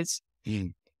cases.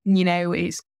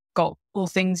 It's got all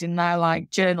things in there like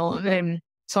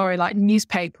like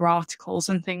newspaper articles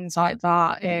and things like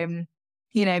that.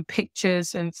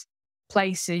 Pictures of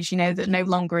places, that no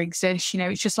longer exist.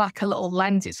 It's just like a little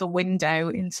lens. It's a window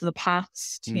into the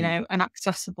past, an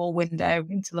accessible window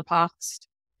into the past.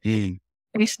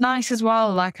 It's nice as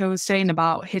well, like I was saying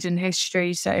about hidden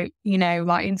history. So,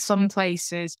 like in some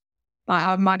places, like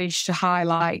I've managed to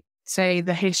highlight, say,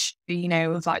 the history,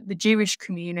 of like the Jewish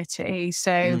community.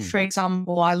 So, for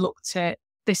example, I looked at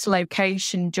this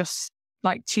location just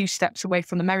like 2 steps away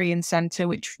from the Merrion Centre,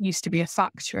 which used to be a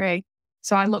factory.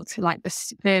 So I looked at like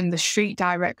the street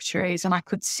directories, and I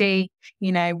could see,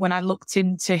 when I looked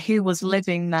into who was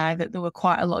living there, that there were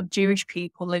quite a lot of Jewish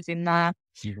people living there.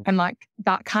 Mhm. And like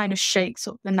that kind of shakes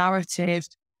up the narrative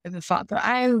of the fact that,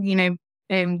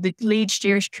 the Leeds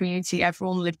Jewish community,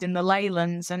 everyone lived in the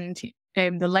Leylands, and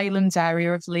the Leylands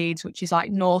area of Leeds, which is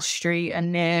like North Street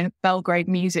and near Belgrade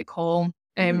Music Hall,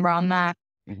 around there.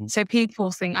 Mhm. So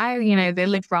people think, they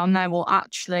live around there. Well,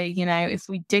 actually, if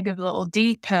we dig a little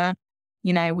deeper,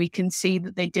 we can see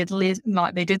that they did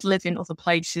live in other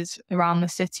places around the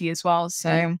city as well.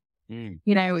 So,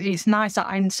 it's nice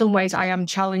that in some ways I am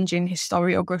challenging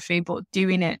historiography, but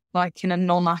doing it like in a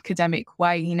non-academic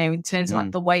way, in terms of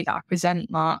like the way that I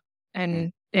present that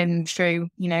and through,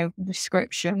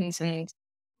 descriptions and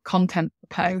content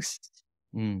posts.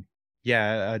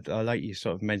 Yeah, I like you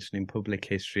sort of mentioning public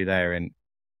history there, and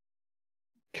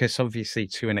because obviously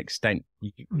to an extent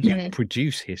you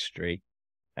produce history,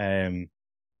 and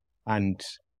I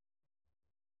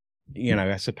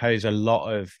suppose a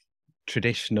lot of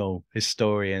traditional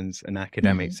historians and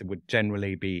academics would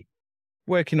generally be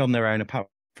working on their own, apart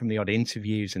from the odd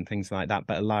interviews and things like that,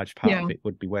 but a large part of it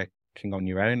would be working on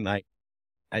your own. Like,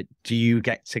 do you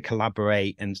get to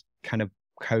collaborate and kind of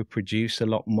co-produce a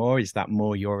lot more? Is that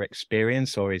more your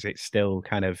experience, or is it still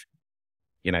kind of,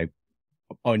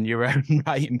 on your own,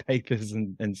 writing papers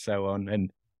and so on,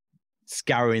 and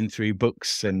scouring through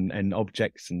books and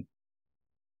objects? And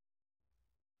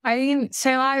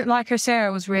like I say, I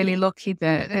was really lucky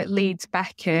that at Leeds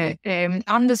Beckett, and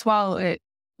as well at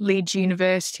Leeds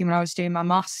University when I was doing my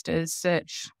masters, that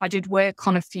I did work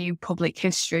on a few public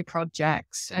history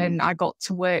projects, and I got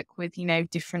to work with,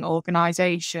 different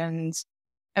organisations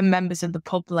and members of the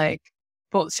public.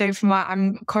 But so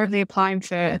I'm currently applying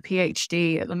for a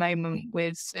PhD at the moment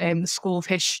with the School of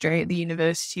History at the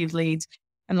University of Leeds.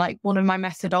 And like one of my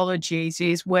methodologies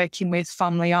is working with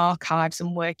family archives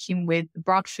and working with the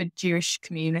Bradford Jewish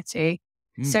community.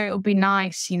 So it'll be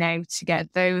nice, to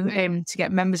get to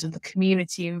get members of the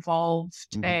community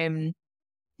involved,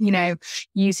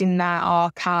 using their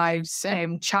archives,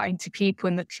 chatting to people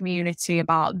in the community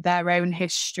about their own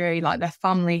history, like their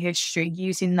family history,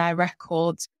 using their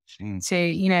records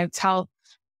to, tell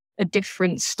a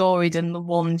different story than the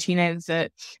ones,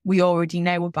 that we already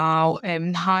know about,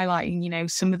 highlighting,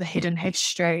 some of the hidden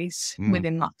histories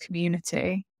within that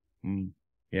community.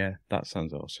 Yeah, that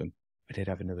sounds awesome. I did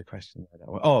have another question.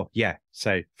 Oh, yeah.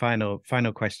 So final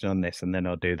question on this, and then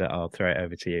I'll throw it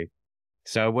over to you.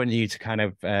 So I want you to kind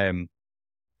of, I'm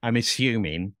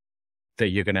assuming that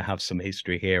you're going to have some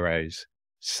history heroes.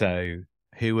 So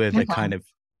who are the kind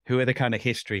of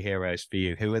history heroes for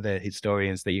you? Who are the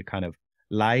historians that you kind of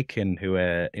like, and who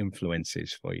are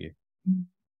influences for you?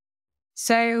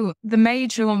 So the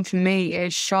major one for me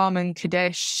is Sharman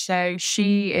Kaddish. So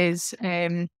she is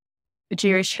a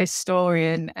Jewish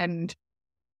historian, and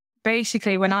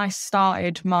basically when I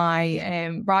started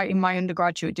my writing my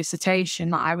undergraduate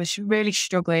dissertation, I was really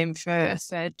struggling for a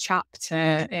third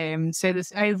chapter. So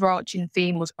this overarching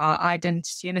theme was about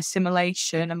identity and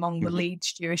assimilation among the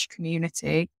Leeds Jewish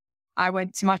community. I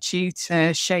went to my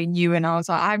tutor, Shane Ewan, and I was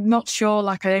like, I'm not sure,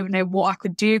 like, I don't know what I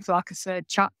could do for like a third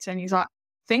chapter. And he's like,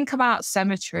 think about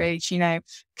cemeteries,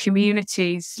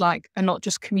 communities like are not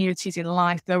just communities in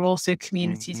life, they're also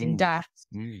communities in death.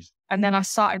 And then I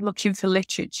started looking for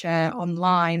literature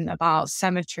online about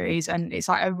cemeteries, and it's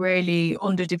like a really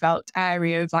underdeveloped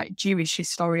area of like Jewish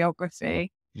historiography.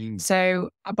 So,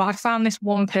 but I found this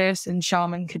one person,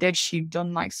 Sharman Kaddish, who'd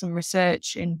done like some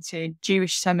research into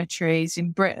Jewish cemeteries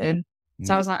in Britain.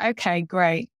 So I was like, okay,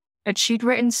 great. And she'd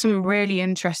written some really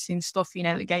interesting stuff,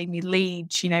 that gave me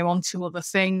leads, onto other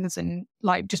things, and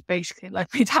like just basically led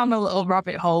me down a little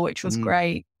rabbit hole, which was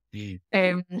great.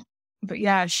 But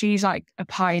yeah, she's like a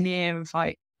pioneer of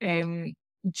like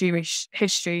Jewish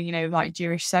history, like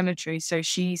Jewish cemeteries. So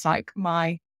she's like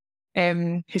my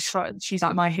she's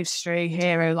like my history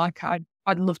hero. Like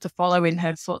I'd love to follow in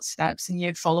her footsteps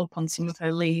and follow up on some of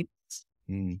her leads.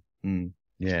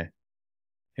 Yeah.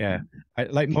 I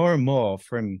like more and more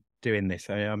from doing this.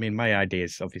 I mean, my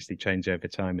ideas obviously change over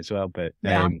time as well, but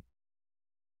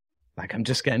like I'm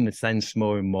just getting the sense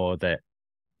more and more that,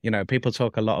 people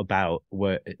talk a lot about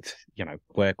work,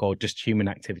 work or just human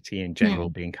activity in general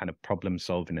being kind of problem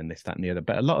solving and this, that, and the other.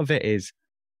 But a lot of it is,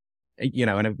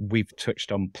 and we've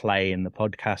touched on play in the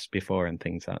podcast before and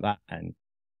things like that. And,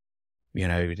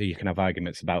 you can have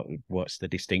arguments about what's the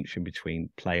distinction between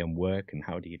play and work and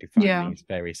how do you define these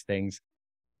various things.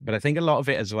 But I think a lot of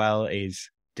it as well is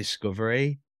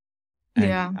discovery.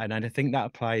 And I think that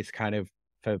applies kind of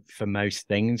for most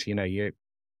things.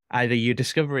 either you're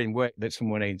discovering work that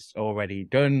someone has already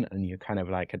done and you're kind of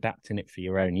like adapting it for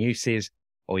your own uses,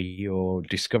 or you're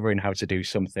discovering how to do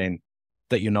something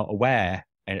that you're not aware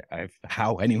of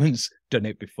how anyone's done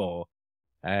it before.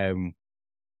 And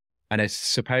I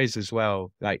suppose as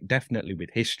well, like definitely with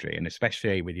history, and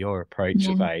especially with your approach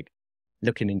of like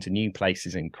looking into new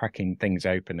places and cracking things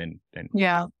open and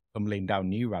tumbling down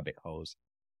new rabbit holes,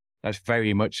 that's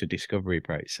very much a discovery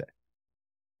process.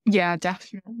 Yeah,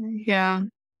 definitely. Yeah.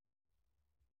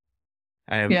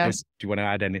 Do you want to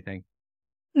add anything?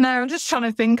 No, I'm just trying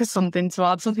to think of something to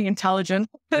add, something intelligent.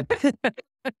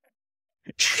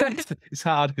 It's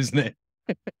hard, isn't it?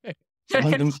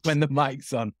 when the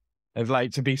mic's on, of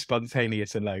like to be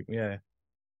spontaneous and like, yeah.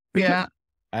 Yeah.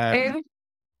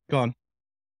 Go on.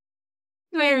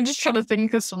 No, I'm just trying to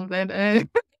think of something.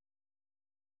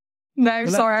 No,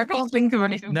 sorry, I can't think of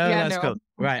anything. No, that's cool.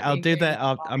 Right, I'll do that.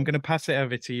 I'm going to pass it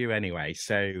over to you anyway.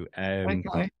 So,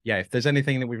 yeah, if there's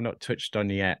anything that we've not touched on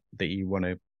yet that you want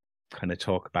to kind of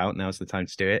talk about, now's the time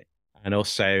to do it. And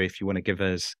also, if you want to give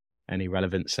us any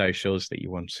relevant socials that you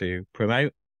want to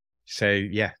promote. So,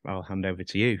 yeah, I'll hand over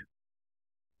to you.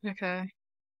 Okay.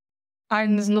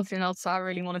 And there's nothing else I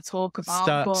really want to talk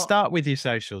about. Start with your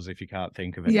socials if you can't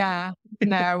think of it. Yeah,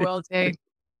 no, I will do.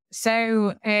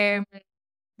 So, the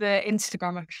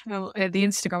Instagram account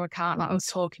that I was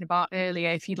talking about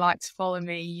earlier, if you'd like to follow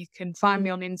me, you can find me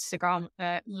on Instagram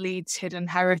at Leeds Hidden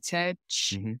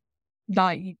Heritage.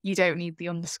 Like, you don't need the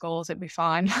underscores, it'll be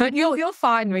fine. You'll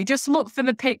find me. Just look for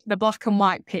the black and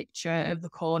white picture of the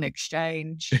Corn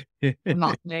Exchange. And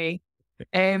that's me.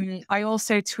 I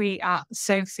also tweet at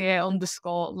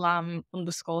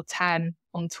Sophia_Lamb_10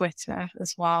 on Twitter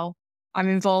as well. I'm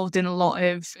involved in a lot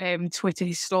of Twitter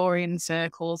historian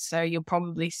circles, so you'll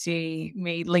probably see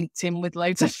me linked in with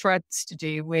loads of threads to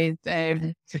do with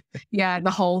the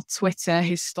whole Twitter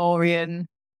historian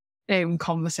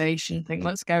conversation thing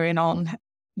that's going on.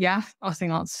 Yeah, I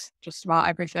think that's just about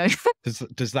everything.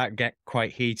 Does that get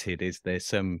quite heated? Is there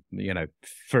some,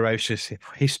 ferocious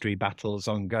history battles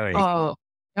ongoing?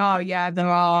 Oh yeah, there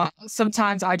are.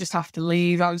 Sometimes I just have to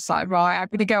leave. I was like, right, I'm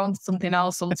going to go on to something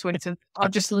else on Twitter. I'll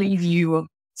just leave you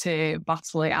to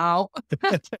battle it out.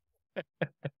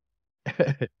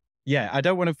 Yeah, I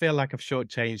don't want to feel like I've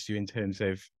shortchanged you in terms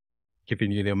of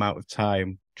giving you the amount of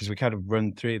time, because we kind of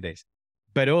run through this.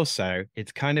 But also,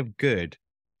 it's kind of good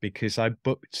because I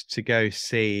booked to go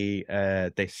see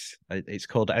this. It's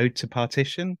called Ode to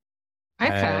Partition.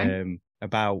 Okay.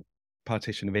 About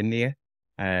partition of India.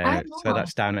 So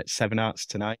that's down at 7 Arts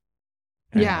tonight.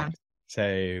 Yeah.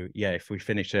 So yeah, if we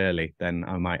finish early, then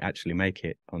I might actually make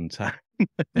it on time.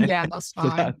 Yeah, that's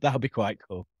fine. So that'll be quite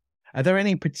cool. Are there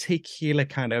any particular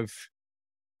kind of?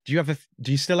 Do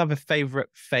you still have a favorite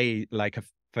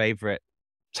favorite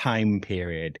time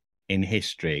period in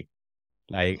history?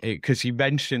 Like, because you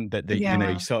mentioned that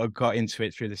you sort of got into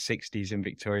it through the 60s and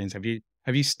Victorians.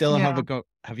 Have you still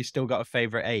got a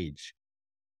favorite age?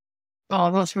 Oh,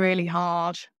 that's really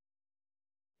hard.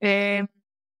 Yeah,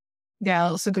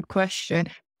 that's a good question.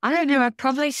 I don't know. I'd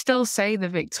probably still say the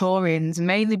Victorians,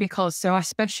 mainly because I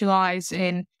specialize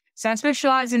in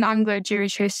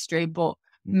Anglo-Jewish history, but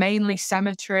mainly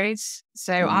cemeteries.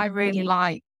 So I really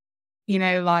like,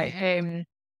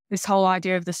 this whole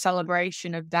idea of the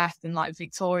celebration of death and like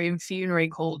Victorian funerary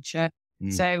culture.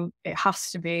 So it has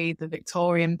to be the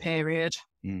Victorian period.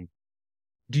 Do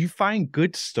you find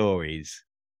good stories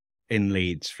in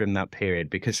Leeds from that period?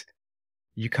 Because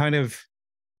you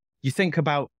think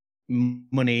about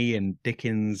money and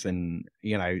Dickens and,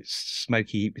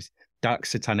 smoky, dark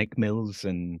satanic mills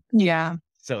and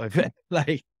sort of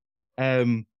like,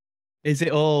 is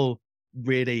it all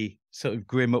really sort of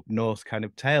grim up north kind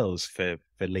of tales for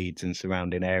Leeds and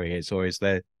surrounding areas? Or is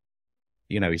there,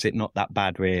 is it not that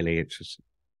bad really? It's just...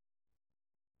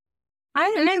 I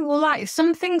don't know. Well, like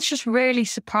some things just really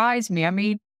surprise me. I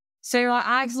mean, so like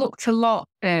I've looked a lot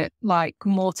at like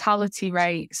mortality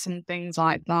rates and things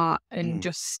like that, and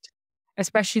just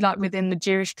especially like within the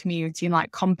Jewish community and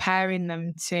like comparing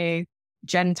them to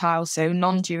Gentiles, so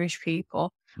non-Jewish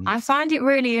people. I find it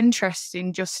really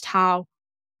interesting just how,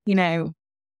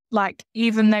 like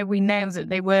even though we know that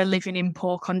they were living in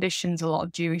poor conditions, a lot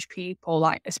of Jewish people,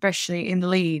 like especially in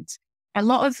Leeds, a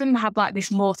lot of them had like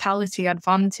this mortality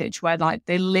advantage where like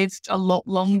they lived a lot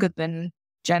longer than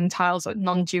Gentiles, like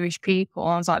non-Jewish people.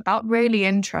 And I was like, that really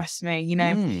interests me,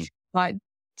 like,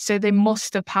 so they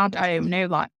must have had, I don't know,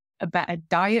 like a better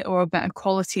diet or a better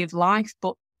quality of life.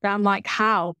 But I'm like,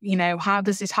 how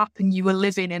does this happen? You were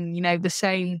living in, the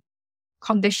same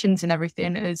conditions and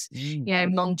everything as,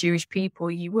 non-Jewish people.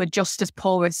 You were just as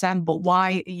poor as them, but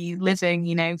why are you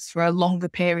living, for a longer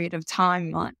period of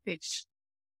time? Like,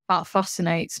 that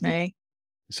fascinates me.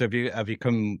 So have you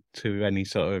come to any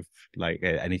sort of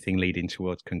anything leading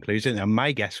towards conclusion? And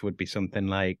my guess would be something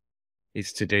like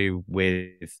it's to do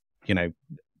with,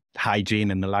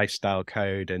 hygiene and the lifestyle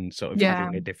code and sort of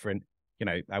having a different,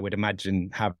 I would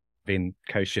imagine having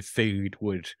kosher food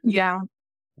would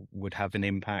have an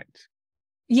impact.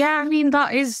 Yeah, I mean,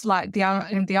 that is like the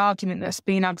argument that's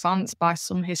been advanced by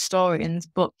some historians,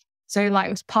 but so like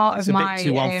it was part of my... It's a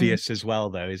bit too obvious as well,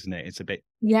 though, isn't it? It's a bit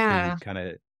kind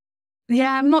of...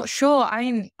 Yeah, I'm not sure.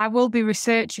 I will be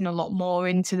researching a lot more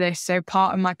into this. So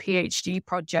part of my PhD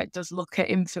project does look at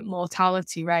infant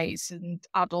mortality rates and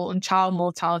adult and child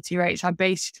mortality rates. I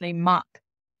basically map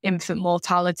infant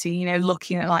mortality,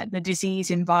 looking at like the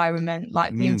disease environment,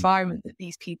 like the environment that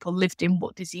these people lived in,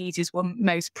 what diseases were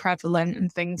most prevalent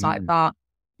and things like that,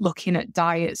 looking at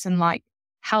diets and like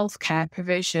healthcare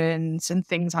provisions and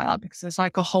things like that, because there's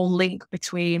like a whole link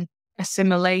between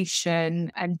assimilation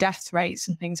and death rates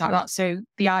and things like that. So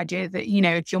the idea that,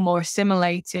 if you're more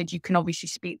assimilated, you can obviously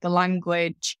speak the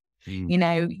language,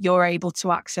 you're able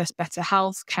to access better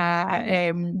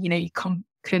healthcare, you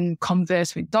can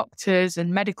converse with doctors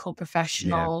and medical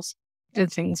professionals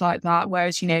and things like that.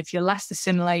 Whereas, if you're less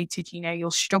assimilated, you'll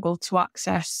struggle to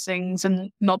access things and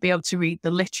not be able to read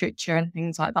the literature and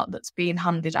things like that that's being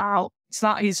handed out. So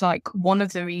that is like one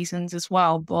of the reasons as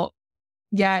well. But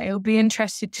yeah, it'll be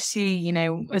interesting to see,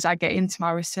 as I get into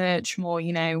my research more,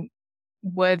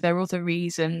 were there other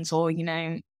reasons or,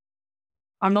 I'm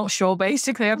not sure,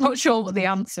 basically. I'm not sure what the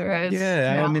answer is.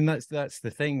 Yeah. I mean, that's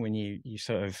the thing when you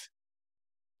sort of,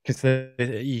 because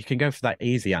you can go for that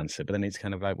easy answer, but then it's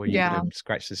kind of like, well, you got to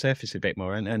scratch the surface a bit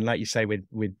more. And like you say,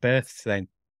 with births, then,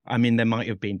 I mean, there might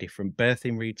have been different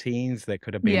birthing routines. There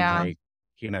could have been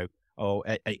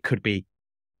it could be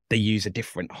they use a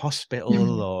different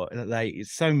hospital or like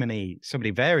so many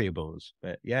variables.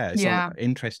 But it's all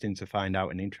interesting to find out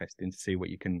and interesting to see what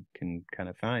you can kind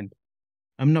of find.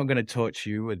 I'm not going to torture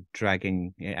you with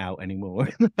dragging it out anymore.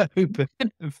 I hope of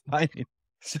finding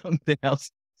something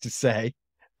else to say.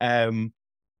 I mean,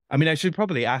 I should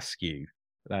probably ask you,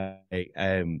 how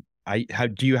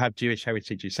do you have Jewish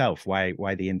heritage yourself?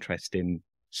 Why the interest in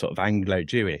sort of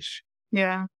Anglo-Jewish?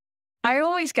 Yeah. I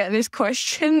always get this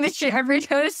question, every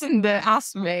person that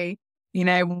asks me,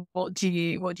 what do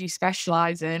you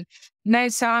specialize in? No,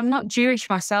 so I'm not Jewish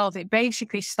myself. It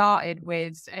basically started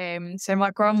with, so my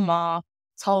grandma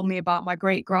told me about my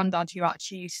great granddad who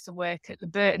actually used to work at the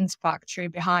Burton's factory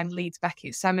behind Leeds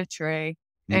Beckett Cemetery,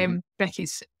 Beckett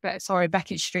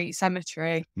Street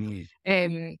Cemetery,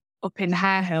 up in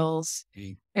Hare Hills.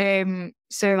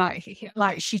 So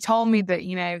like she told me that,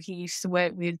 he used to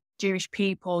work with Jewish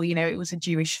people, it was a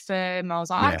Jewish firm. I was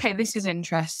like, okay, this is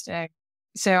interesting.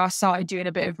 So I started doing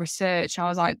a bit of research. I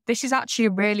was like, this is actually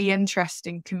a really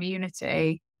interesting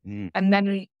community. And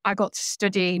then I got to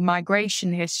study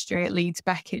migration history at Leeds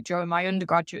Beckett during my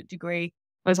undergraduate degree.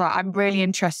 I was like, I'm really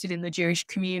interested in the Jewish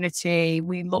community.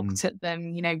 We looked at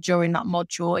them, during that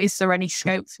module. Is there any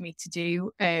scope for me to do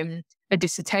a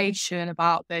dissertation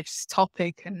about this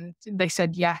topic? And they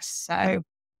said yes. So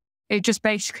it just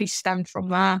basically stemmed from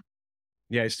there.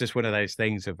 Yeah, it's just one of those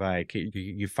things of like,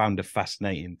 you found a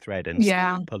fascinating thread and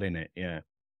started pulling it. Yeah.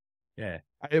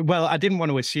 Well, I didn't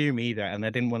want to assume either, and I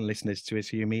didn't want listeners to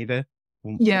assume either.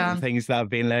 One of the things that I've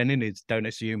been learning is don't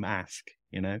assume, ask,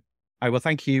 I will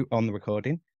thank you on the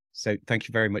recording. So thank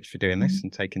you very much for doing this and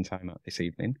taking time out this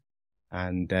evening.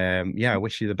 And I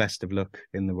wish you the best of luck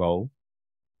in the role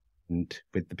and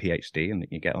with the PhD, and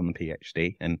that you get on the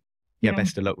PhD. And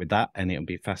best of luck with that. And it'll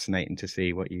be fascinating to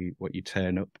see what you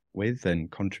turn up with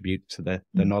and contribute to the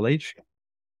knowledge.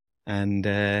 And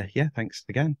thanks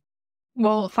again.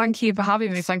 Well, thank you for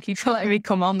having me. Thank you for letting me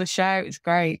come on the show. It's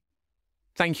great.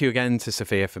 Thank you again to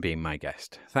Sophia for being my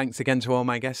guest. Thanks again to all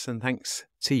my guests, and thanks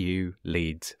to you,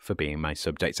 Leeds, for being my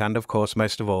subject. And of course,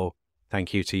 most of all,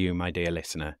 thank you to you, my dear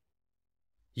listener.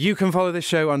 You can follow the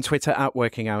show on Twitter at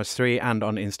Working Hours 3 and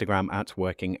on Instagram at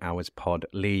Working Hours Pod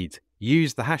Leeds.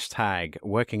 Use the hashtag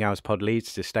Working Hours Pod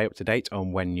Leeds to stay up to date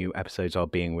on when new episodes are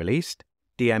being released.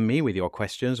 DM me with your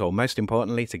questions, or most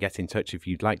importantly, to get in touch if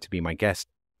you'd like to be my guest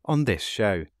on this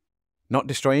show. Not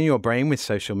destroying your brain with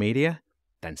social media?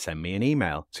 Then send me an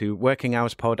email to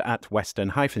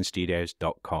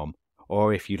workinghoursPod@western-studios.com.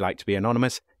 Or if you'd like to be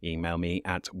anonymous, email me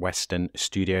at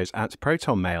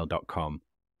westernstudios@protonmail.com.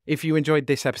 If you enjoyed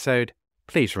this episode,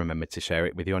 please remember to share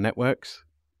it with your networks.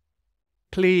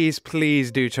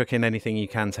 Please do chuck in anything you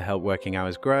can to help Working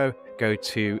Hours grow. Go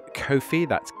to Ko-fi,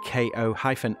 that's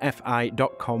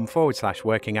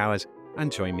ko-fi.com/working hours, and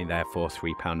join me there for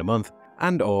 £3 a month.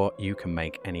 And or you can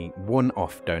make any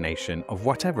one-off donation of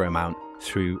whatever amount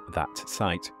through that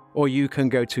site. Or you can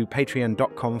go to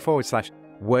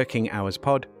patreon.com/working hours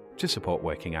pod to support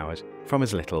Working Hours from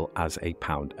as little as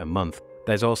 £1 a month.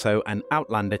 There's also an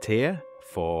Outlander tier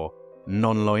for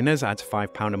non-loiners at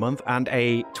 £5 a month, and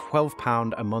a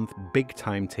 £12 a month big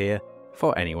time tier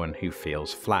for anyone who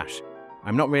feels flash.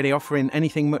 I'm not really offering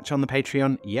anything much on the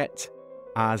Patreon yet,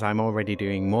 as I'm already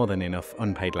doing more than enough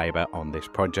unpaid labour on this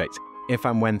project. If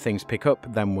and when things pick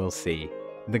up, then we'll see.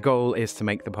 The goal is to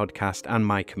make the podcast and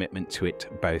my commitment to it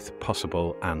both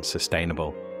possible and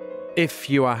sustainable. If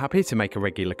you are happy to make a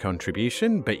regular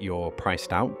contribution, but you're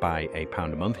priced out by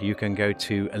 £1 a month, you can go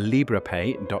to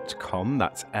librapay.com,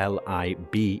 that's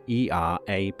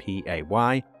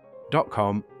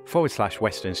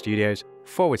librapay.com/Western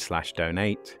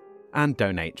Studios/donate, and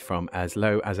donate from as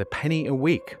low as a penny a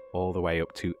week, all the way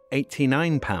up to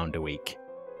 £89 a week.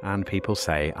 And people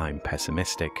say I'm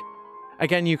pessimistic.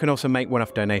 Again, you can also make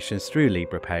one-off donations through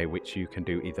LibrePay, which you can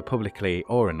do either publicly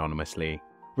or anonymously.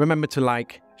 Remember to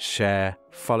like, share,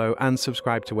 follow, and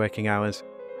subscribe to Working Hours.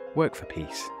 Work for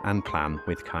peace and plan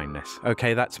with kindness.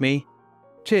 Okay, that's me.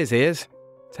 Cheers, ears.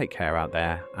 Take care out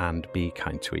there and be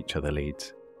kind to each other,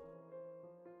 Leeds.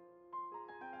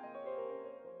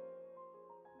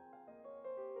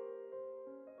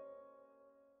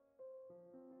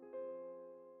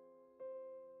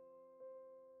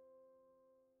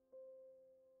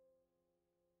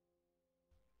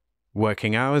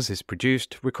 Working Hours is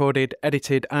produced, recorded,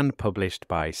 edited and published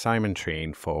by Simon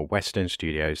Treen for Western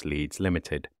Studios Leeds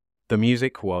Limited. The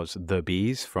music was The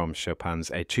Bees from Chopin's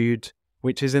Etudes,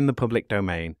 which is in the public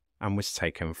domain and was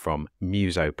taken from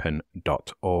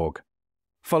museopen.org.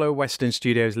 Follow Western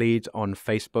Studios Leeds on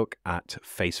Facebook at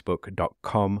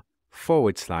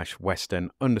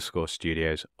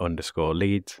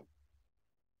facebook.com/Western_Studios_Leeds,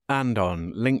 and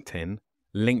on LinkedIn,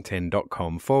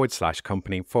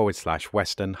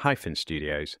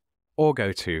 linkedin.com/company/Western-Studios, or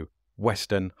go to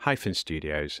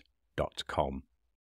western-studios.com.